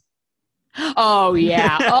Powers. Oh,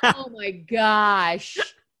 yeah. Oh, my gosh.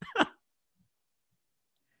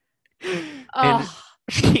 Oh,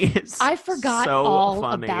 I forgot so all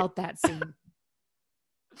funny about that scene.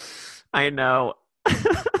 I know.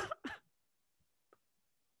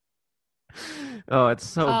 Oh, it's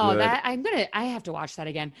so Oh, good. I have to watch that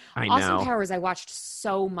again. I Austin know. Powers, I watched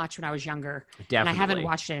so much when I was younger, and I haven't Definitely.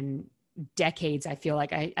 watched it in decades. I feel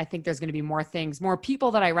like I think there's going to be more things, more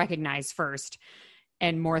people that I recognize first,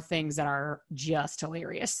 and more things that are just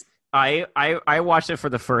hilarious. I watched it for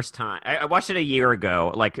the first time. I watched it a year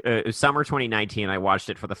ago, like summer 2019. I watched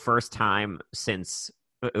it for the first time since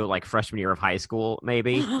like freshman year of high school,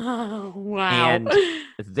 maybe. Wow. And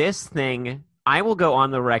this thing, I will go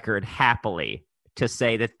on the record happily to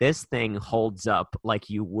say that this thing holds up like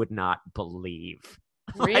you would not believe.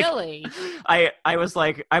 Like, Really? I was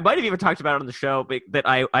like, I might have even talked about it on the show, but that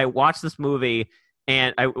I watched this movie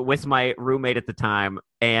and I with my roommate at the time,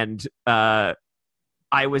 and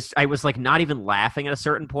I was like not even laughing at a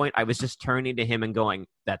certain point. I was just turning to him and going,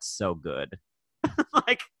 "That's so good."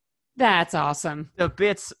 Like That's awesome. the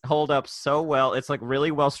bits hold up so well. It's like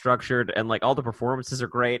really well structured, and like all the performances are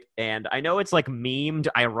great. And I know it's like memed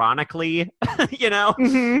ironically, you know,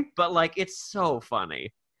 Mm-hmm. but like it's so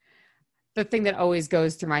funny. The thing that always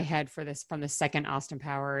goes through my head for this from the second Austin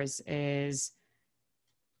Powers is,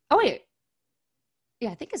 oh wait,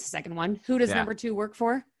 yeah, I think it's the second one. Who does Yeah. number 2 work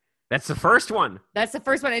for? That's the first one. That's the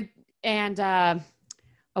first one. And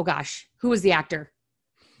oh gosh, who was the actor?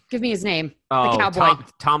 Give me his name. Oh, The cowboy.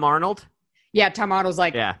 Tom Arnold. Yeah, Tom Arnold's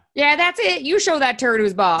like, Yeah. yeah, that's it. You show that turd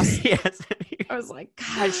who's boss. Yes. I was like,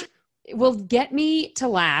 gosh, it will get me to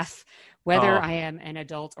laugh whether Oh. I am an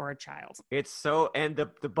adult or a child. It's so, and the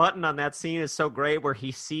button on that scene is so great where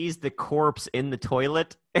he sees the corpse in the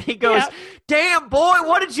toilet and he goes, Yep. "Damn boy,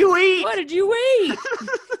 what did you eat?" What did you eat?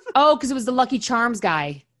 Oh, because it was the Lucky Charms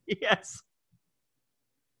guy. Yes.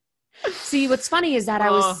 See, what's funny is that I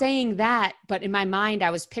Oh. was saying that, but in my mind, I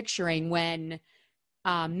was picturing when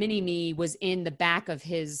Mini-Me was in the back of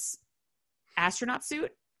his astronaut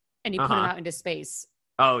suit and he put him Uh-huh. out into space.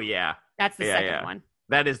 Oh yeah. That's the Yeah, second yeah. one.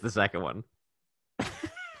 That is the second one. A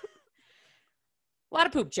lot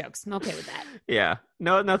of poop jokes. I'm okay with that. Yeah.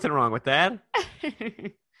 No, nothing wrong with that.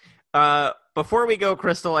 Before we go,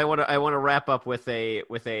 Crystal, I want to wrap up with a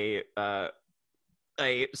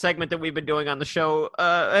segment that we've been doing on the show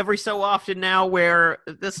every so often now, where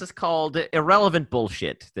this is called Irrelevant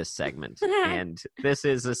Bullshit, this segment. And this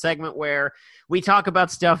is a segment where we talk about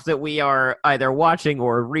stuff that we are either watching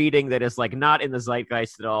or reading that is like not in the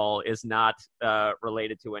zeitgeist at all, is not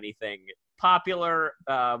related to anything popular,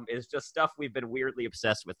 is just stuff we've been weirdly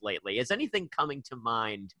obsessed with lately. Is anything coming to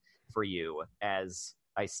mind for you as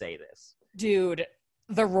I say this? Dude,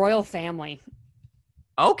 the royal family.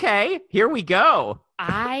 Okay, here we go.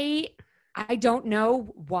 I don't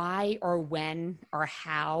know why or when or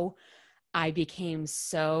how I became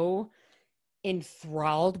so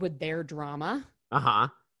enthralled with their drama, Uh-huh.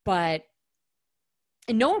 but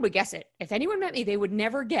and no one would guess it. If anyone met me, they would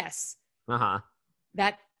never guess Uh-huh.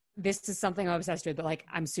 that this is something I'm obsessed with. But like,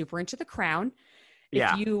 I'm super into The Crown.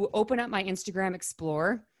 Yeah. If you open up my Instagram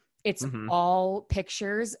Explore, it's Mhm. all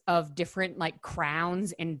pictures of different like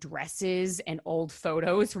crowns and dresses and old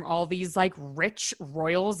photos from all these like rich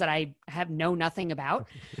royals that I have know nothing about.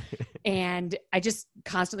 And I just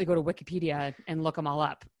constantly go to Wikipedia and look them all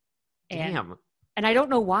up. And, Damn. and I don't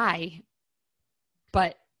know why,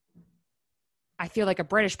 but I feel like a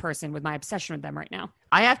British person with my obsession with them right now.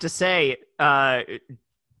 I have to say,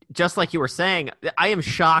 just like you were saying, I am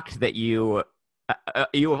shocked that you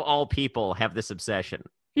of all people have this obsession.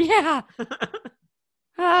 Yeah.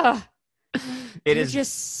 Ah. It They're is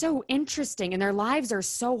just so interesting and their lives are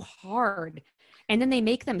so hard. And then they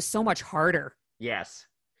make them so much harder. yes.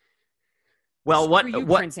 Well, Screw you,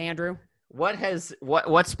 Prince Andrew.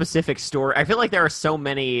 what specific story? I feel like there are so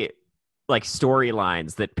many like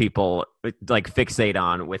storylines that people like fixate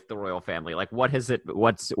on with the royal family. Like, what's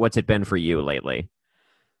it been for you lately?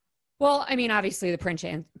 Well, I mean, obviously the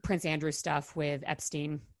Prince Andrew stuff with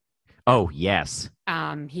Epstein. Oh yes.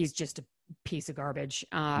 He's just a piece of garbage.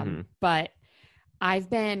 Mhm. But I've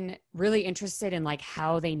been really interested in like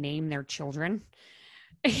how they name their children.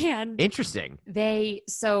 And Interesting. they're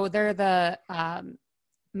the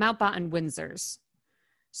Mountbatten Windsors.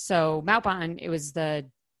 So Mountbatten, it was the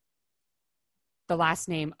last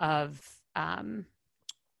name of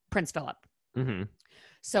Prince Philip. Mm-hmm.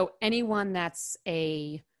 So anyone that's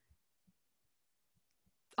a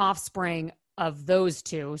offspring of those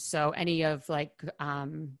two, so any of like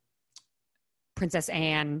Princess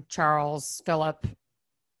Anne, Charles, Philip,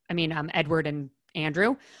 Edward and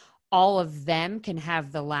Andrew, all of them can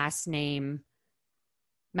have the last name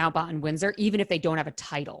Mountbatten Windsor, even if they don't have a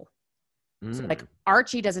title. So like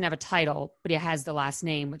Archie doesn't have a title, but he has the last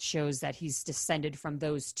name, which shows that he's descended from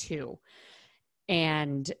those two.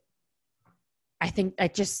 And I think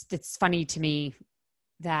it's funny to me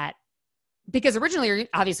that because originally you're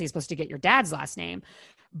obviously supposed to get your dad's last name,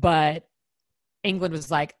 but England was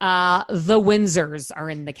like, the Windsors are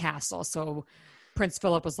in the castle. So Prince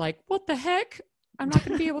Philip was like, what the heck? I'm not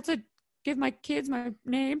going to be able to give my kids my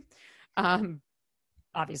name.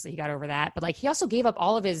 Obviously he got over that, but like he also gave up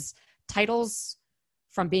all of his titles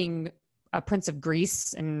from being a Prince of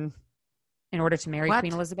Greece and in order to marry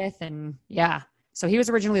Queen Elizabeth. And yeah, so he was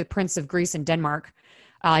originally the Prince of Greece and Denmark.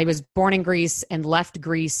 He was born in Greece and left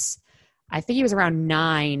Greece. I think he was around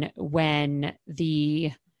 9 when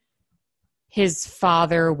his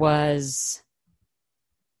father was,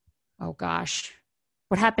 oh gosh,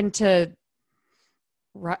 what happened to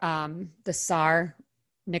the Tsar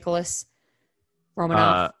Nicholas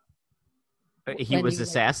Romanov? He was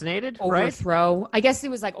assassinated, overthrow. Right? I guess he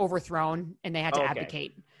was like overthrown and they had to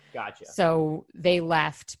abdicate. Gotcha. So they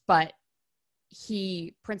left, but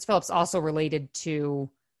Prince Philip's also related to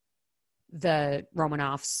the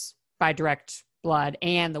Romanovs by direct blood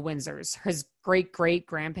and the Windsors. His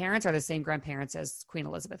great-great-grandparents are the same grandparents as Queen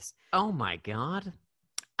Elizabeth's. Oh my God.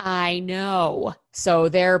 I know. So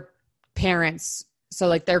their parents, so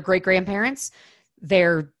like their great-grandparents,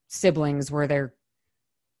 their siblings were their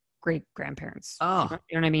great-grandparents. Oh.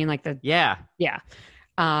 You know what I mean? Like Yeah. Yeah.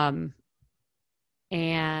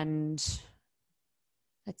 And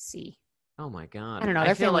let's see. Oh my God. I don't know.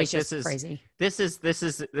 Their family's like just crazy. This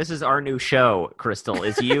is our new show, Crystal.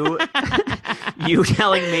 Is you you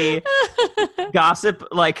telling me gossip,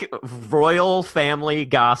 like royal family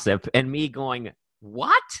gossip, and me going,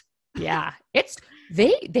 what? Yeah.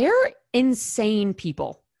 They're insane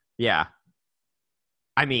people. Yeah.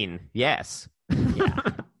 I mean, yes. Yeah.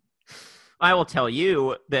 I will tell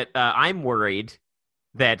you that I'm worried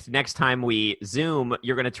that next time we Zoom,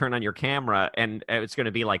 you're going to turn on your camera and it's going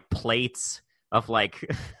to be like plates of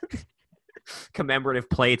like commemorative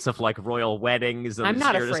plates of like royal weddings. And I'm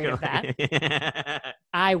not afraid of that.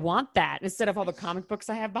 I want that. Instead of all the comic books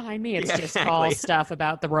I have behind me, it's just all stuff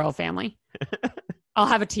about the royal family. I'll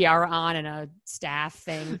have a tiara on and a staff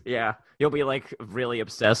thing. Yeah. You'll be like really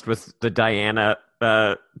obsessed with the Diana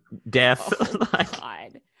death. Oh,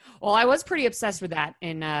 God. Well, I was pretty obsessed with that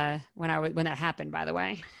when that happened, by the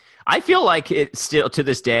way. I feel like it still to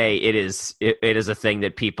this day it is a thing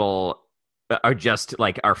that people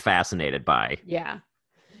are fascinated by. Yeah.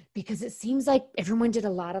 Because it seems like everyone did a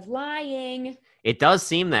lot of lying. It does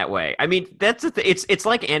seem that way. I mean, that's it's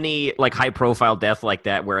like any like high profile death like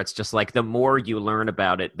that where it's just like the more you learn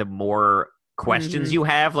about it, the more questions you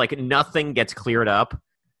have, like nothing gets cleared up.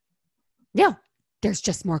 Yeah. There's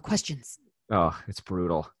just more questions. Oh, it's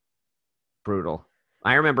brutal.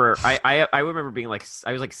 I remember I remember being like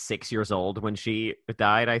I was like 6 years old when she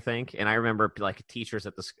died, I think, and I remember like teachers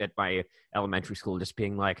at my elementary school just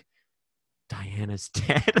being like, Diana's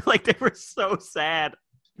dead. Like they were so sad.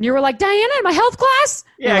 You were like, Diana in my health class?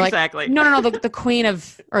 Yeah, exactly. Like, no, the queen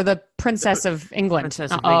or the princess of England.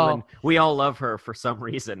 Princess of England. We all love her for some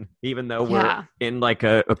reason, even though we're in like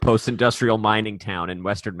a post-industrial mining town in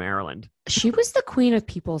Western Maryland. She was the queen of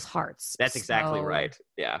people's hearts. That's exactly right.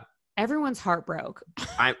 Yeah. Everyone's heart broke.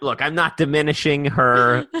 I'm not diminishing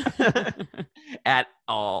her at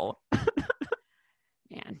all.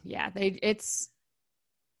 Man, yeah.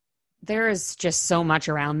 There is just so much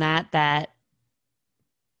around that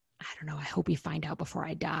I don't know. I hope we find out before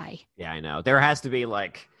I die. Yeah, I know. There has to be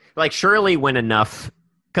like surely when enough,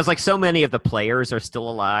 because like so many of the players are still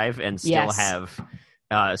alive and still have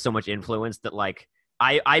so much influence that like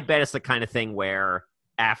I bet it's the kind of thing where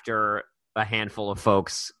after a handful of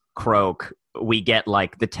folks croak, we get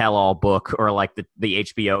like the tell-all book or like the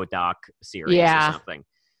HBO doc series or something.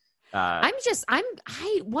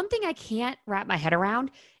 One thing I can't wrap my head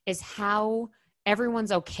around is how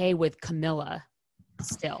everyone's okay with Camilla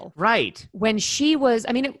still. Right. When she was,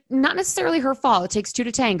 I mean, not necessarily her fault. It takes two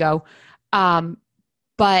to tango. But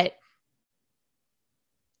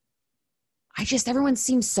everyone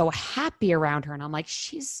seems so happy around her. And I'm like,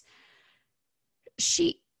 she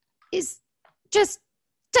is just,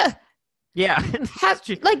 yeah.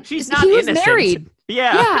 she's not innocent. Married.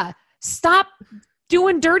 Yeah. Yeah. Stop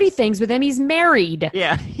doing dirty things with him. He's married.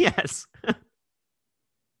 Yeah. Yes.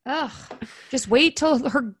 Ugh. Just wait till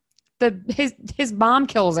his mom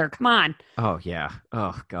kills her. Come on. Oh yeah.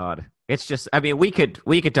 Oh God. It's just, I mean, we could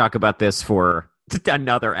talk about this for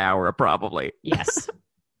another hour probably. Yes.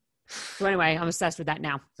 So anyway, I'm obsessed with that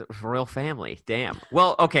now. Royal family. Damn.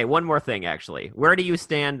 Well, okay. One more thing, actually. Where do you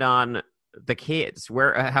stand on the kids?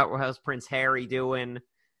 How's Prince Harry doing?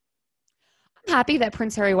 I'm happy that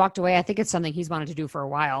Prince Harry walked away. I think it's something he's wanted to do for a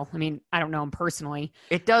while. I mean, I don't know him personally.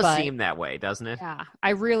 It does seem that way, doesn't it? Yeah,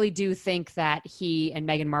 I really do think that he and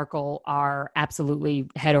Meghan Markle are absolutely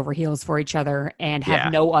head over heels for each other and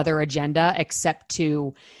have no other agenda except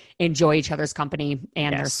to enjoy each other's company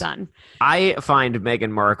and their son. I find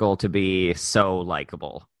Meghan Markle to be so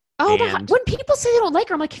likable. Oh, when people say they don't like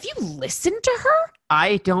her, I'm like, have you listened to her?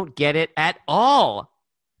 I don't get it at all.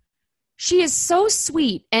 She is so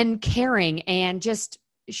sweet and caring and just,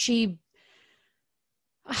 I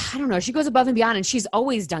don't know, she goes above and beyond, and she's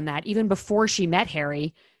always done that, even before she met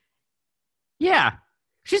Harry. Yeah.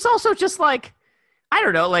 She's also just like, I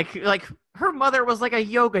don't know, like her mother was like a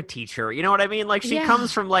yoga teacher. You know what I mean? Like she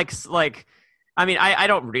comes from like, I mean, I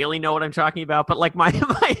don't really know what I'm talking about, but like my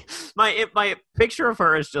picture of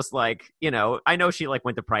her is just like, you know, I know she like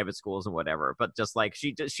went to private schools and whatever, but just like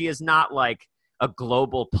she is not like a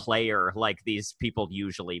global player like these people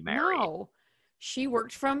usually marry. No, she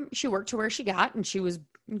worked to where she got, and she was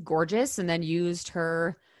gorgeous, and then used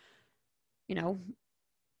her, you know,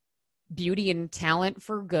 beauty and talent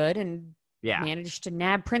for good, and managed to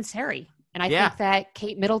nab Prince Harry. And I think that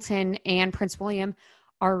Kate Middleton and Prince William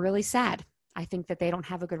are really sad. I think that they don't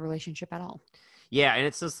have a good relationship at all. Yeah, and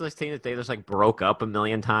it's just this thing that they just like broke up a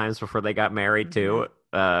million times before they got married too,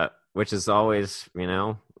 which is always, you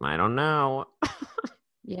know, I don't know.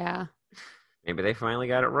 Yeah. Maybe they finally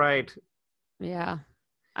got it right. Yeah.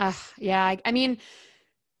 I mean,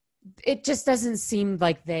 it just doesn't seem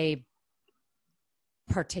like they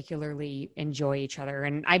particularly enjoy each other.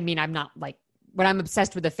 And I mean, I'm not like, when I'm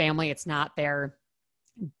obsessed with the family, it's not their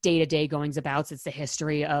day-to-day goings abouts. It's the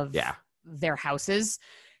history of their houses.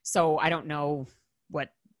 So I don't know what,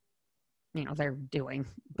 you know, they're doing,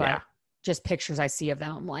 but just pictures I see of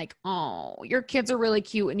them, I'm like, oh, your kids are really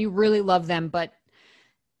cute and you really love them, but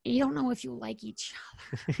you don't know if you like each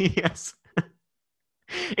other. Yes.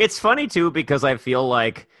 It's funny too, because I feel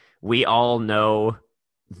like we all know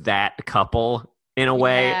that couple in a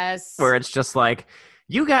way where it's just like,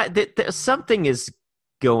 you got something is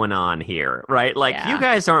going on here, right? Like you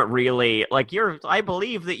guys aren't really like I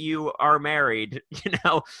believe that you are married, you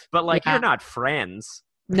know, but like you're not friends.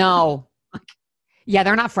 No. Yeah,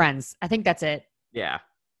 they're not friends. I think that's it. Yeah.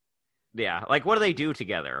 Yeah. Like, what do they do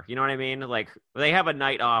together? You know what I mean? Like, they have a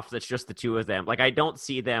night off that's just the two of them. Like, I don't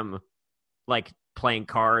see them, like, playing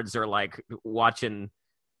cards or, like, watching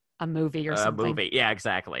a movie or something. A movie. Yeah,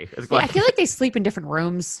 exactly. I feel like they sleep in different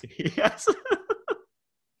rooms. Yes.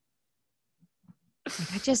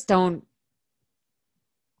 I just don't.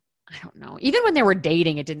 I don't know. Even when they were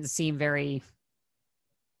dating, it didn't seem very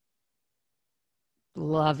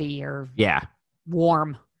lovey or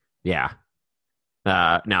warm. Yeah.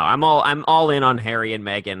 No, I'm all in on Harry and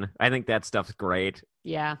Meghan. I think that stuff's great.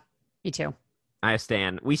 Yeah, me too. We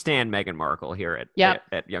stand Meghan Markle here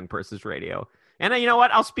at Young Persons Radio. And you know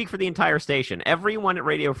what? I'll speak for the entire station. Everyone at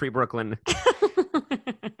Radio Free Brooklyn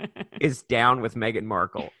is down with Meghan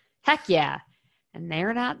Markle. Heck yeah. And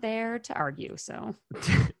they're not there to argue, so.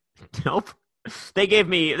 Nope. They gave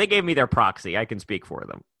me their proxy. I can speak for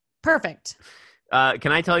them. Perfect.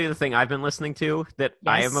 Can I tell you the thing I've been listening to that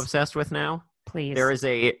I am obsessed with now? Please. There is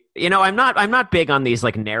I'm not big on these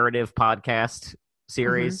like narrative podcast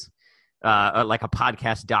series, like a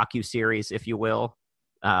podcast docu-series, if you will.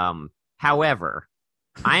 However,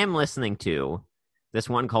 I am listening to this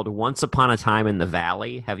one called Once Upon a Time in the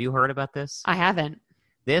Valley. Have you heard about this? I haven't.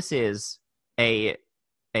 This is a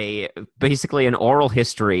basically an oral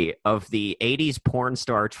history of the 80s porn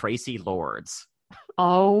star Tracy Lords.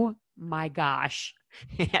 Oh my gosh.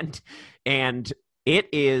 And it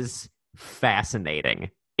is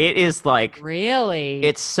fascinating. It is like, really,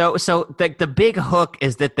 it's so the big hook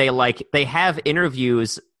is that they have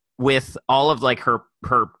interviews with all of like her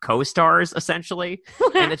co-stars essentially.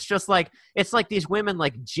 And it's just like, it's like these women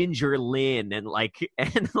like Ginger Lynn and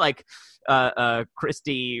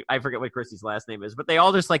Christy, I forget what Christy's last name is, but they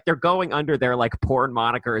all just like, they're going under their like porn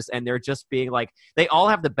monikers and they're just being like, they all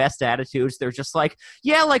have the best attitudes. They're just like,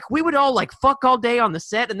 yeah, like we would all like fuck all day on the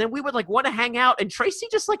set and then we would like want to hang out, and Tracy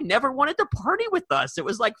just like never wanted to party with us. It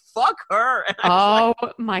was like, fuck her. And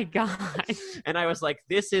my God. And I was like,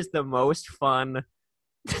 this is the most fun.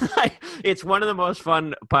 It's one of the most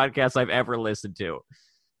fun podcasts I've ever listened to.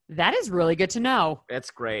 That is really good to know.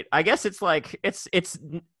 That's great. I guess it's like it's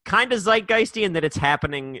kind of zeitgeisty in that it's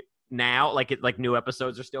happening now. Like new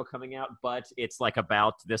episodes are still coming out, but it's like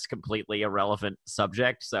about this completely irrelevant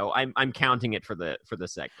subject. So I'm counting it for the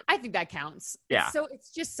segment. I think that counts. Yeah. So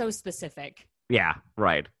it's just so specific. Yeah.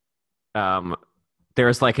 Right.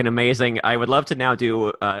 There's like an amazing. I would love to now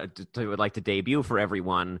do. Would like to debut for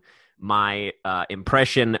everyone my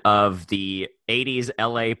impression of the 80s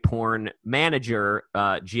LA porn manager,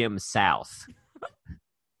 Jim South,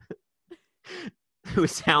 who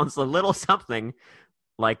sounds a little something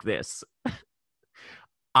like this.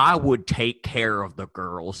 I would take care of the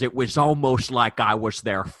girls. It was almost like I was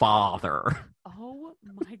their father. Oh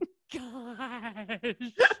my gosh.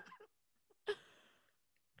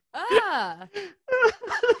 Ah.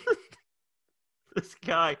 This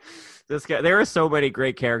guy, there are so many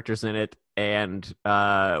great characters in it, and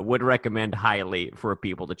would recommend highly for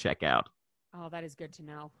people to check out. Oh, that is good to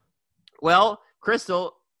know. Well,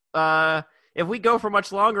 Crystal, if we go for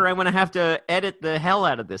much longer, I'm going to have to edit the hell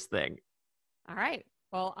out of this thing. All right.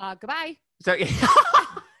 Well, goodbye. So,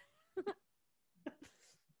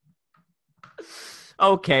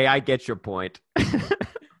 okay, I get your point.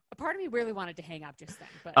 A part of me really wanted to hang up just then.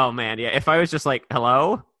 But... Oh, man, yeah. If I was just like,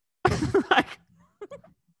 hello?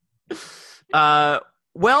 Well,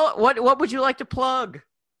 what would you like to plug?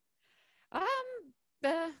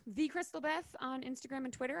 The Crystal Beth on Instagram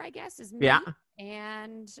and Twitter, I guess, is me. Yeah.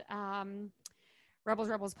 And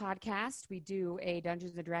Rebels podcast. We do a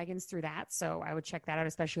Dungeons and Dragons through that, so I would check that out,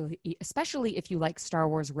 especially if you like Star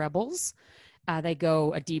Wars Rebels. They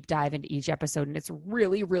go a deep dive into each episode, and it's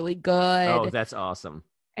really, really good. Oh, that's awesome.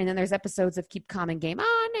 And then there's episodes of Keep Calm and Game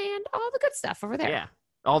On and all the good stuff over there. Yeah.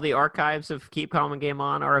 All the archives of Keep Calm and Game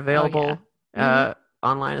On are available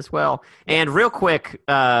online as well. And real quick,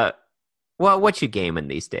 what you gaming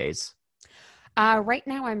these days? Right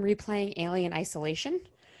now I'm replaying Alien Isolation.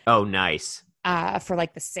 Oh, nice. For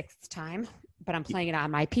like the 6th time, but I'm playing it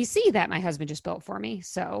on my PC that my husband just built for me.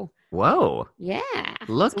 So, whoa, yeah,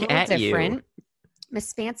 look at different. You,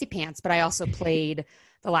 Miss Fancy Pants. But I also played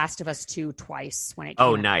The Last of Us 2 twice when it came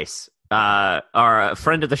out. Nice. Our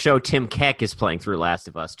friend of the show, Tim Keck, is playing through Last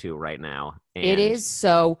of Us 2 right now. And... It is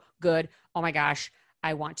so good. Oh my gosh,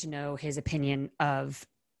 I want to know his opinion of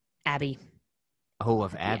Abby. Oh,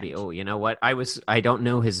 of Abby. Oh, you know what? I don't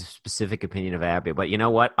know his specific opinion of Abby, but you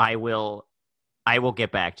know what? I will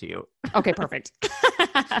get back to you. Okay, perfect.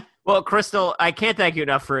 Well, Crystal, I can't thank you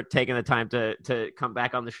enough for taking the time to come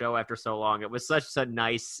back on the show after so long. It was such a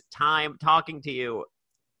nice time talking to you.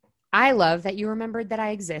 I love that you remembered that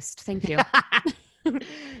I exist. Thank you.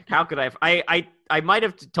 How could I might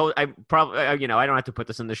have told, I probably, I don't have to put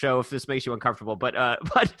this in the show if this makes you uncomfortable, but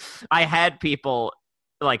I had people,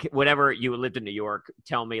 like, whenever you lived in New York,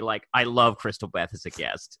 tell me, like, I love Crystal Beth as a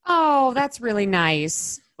guest. Oh, that's really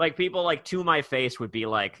nice. Like, people, like, to my face would be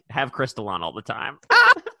like, have Crystal on all the time.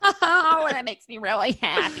 Oh, that makes me really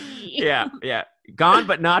happy. Yeah. Gone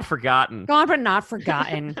but not forgotten. Gone but not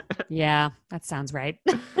forgotten. Yeah, that sounds right.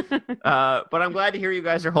 But I'm glad to hear you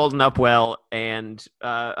guys are holding up well, and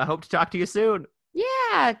I hope to talk to you soon.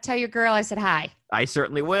 Yeah, tell your girl I said hi. I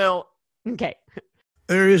certainly will. Okay.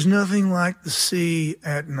 There is nothing like the sea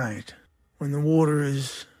at night when the water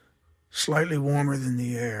is slightly warmer than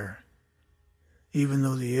the air. Even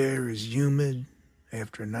though the air is humid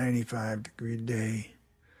after a 95-degree day.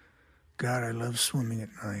 God, I love swimming at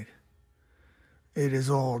night. It is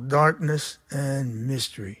all darkness and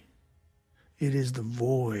mystery. It is the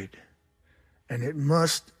void, and it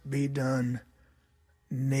must be done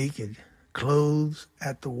naked. Clothes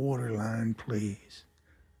at the waterline, please.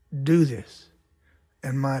 Do this,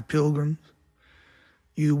 and my pilgrims,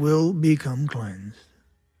 you will become cleansed.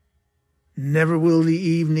 Never will the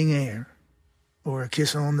evening air, or a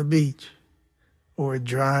kiss on the beach, or a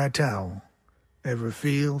dry towel ever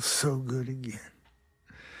feel so good again.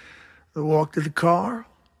 The walk to the car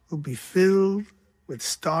will be filled with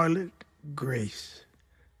starlit grace,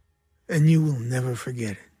 and you will never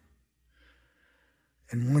forget it.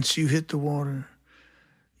 And once you hit the water,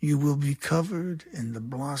 you will be covered in the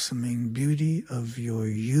blossoming beauty of your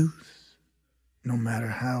youth, no matter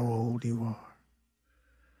how old you are.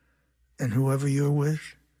 And whoever you're with,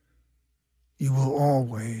 you will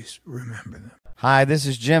always remember them. Hi, this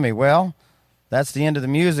is Jimmy. Well, that's the end of the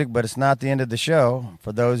music, but it's not the end of the show.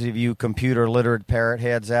 For those of you computer-literate parrot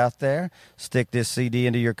heads out there, stick this CD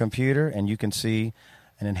into your computer, and you can see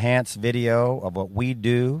an enhanced video of what we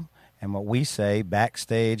do and what we say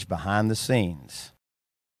backstage behind the scenes.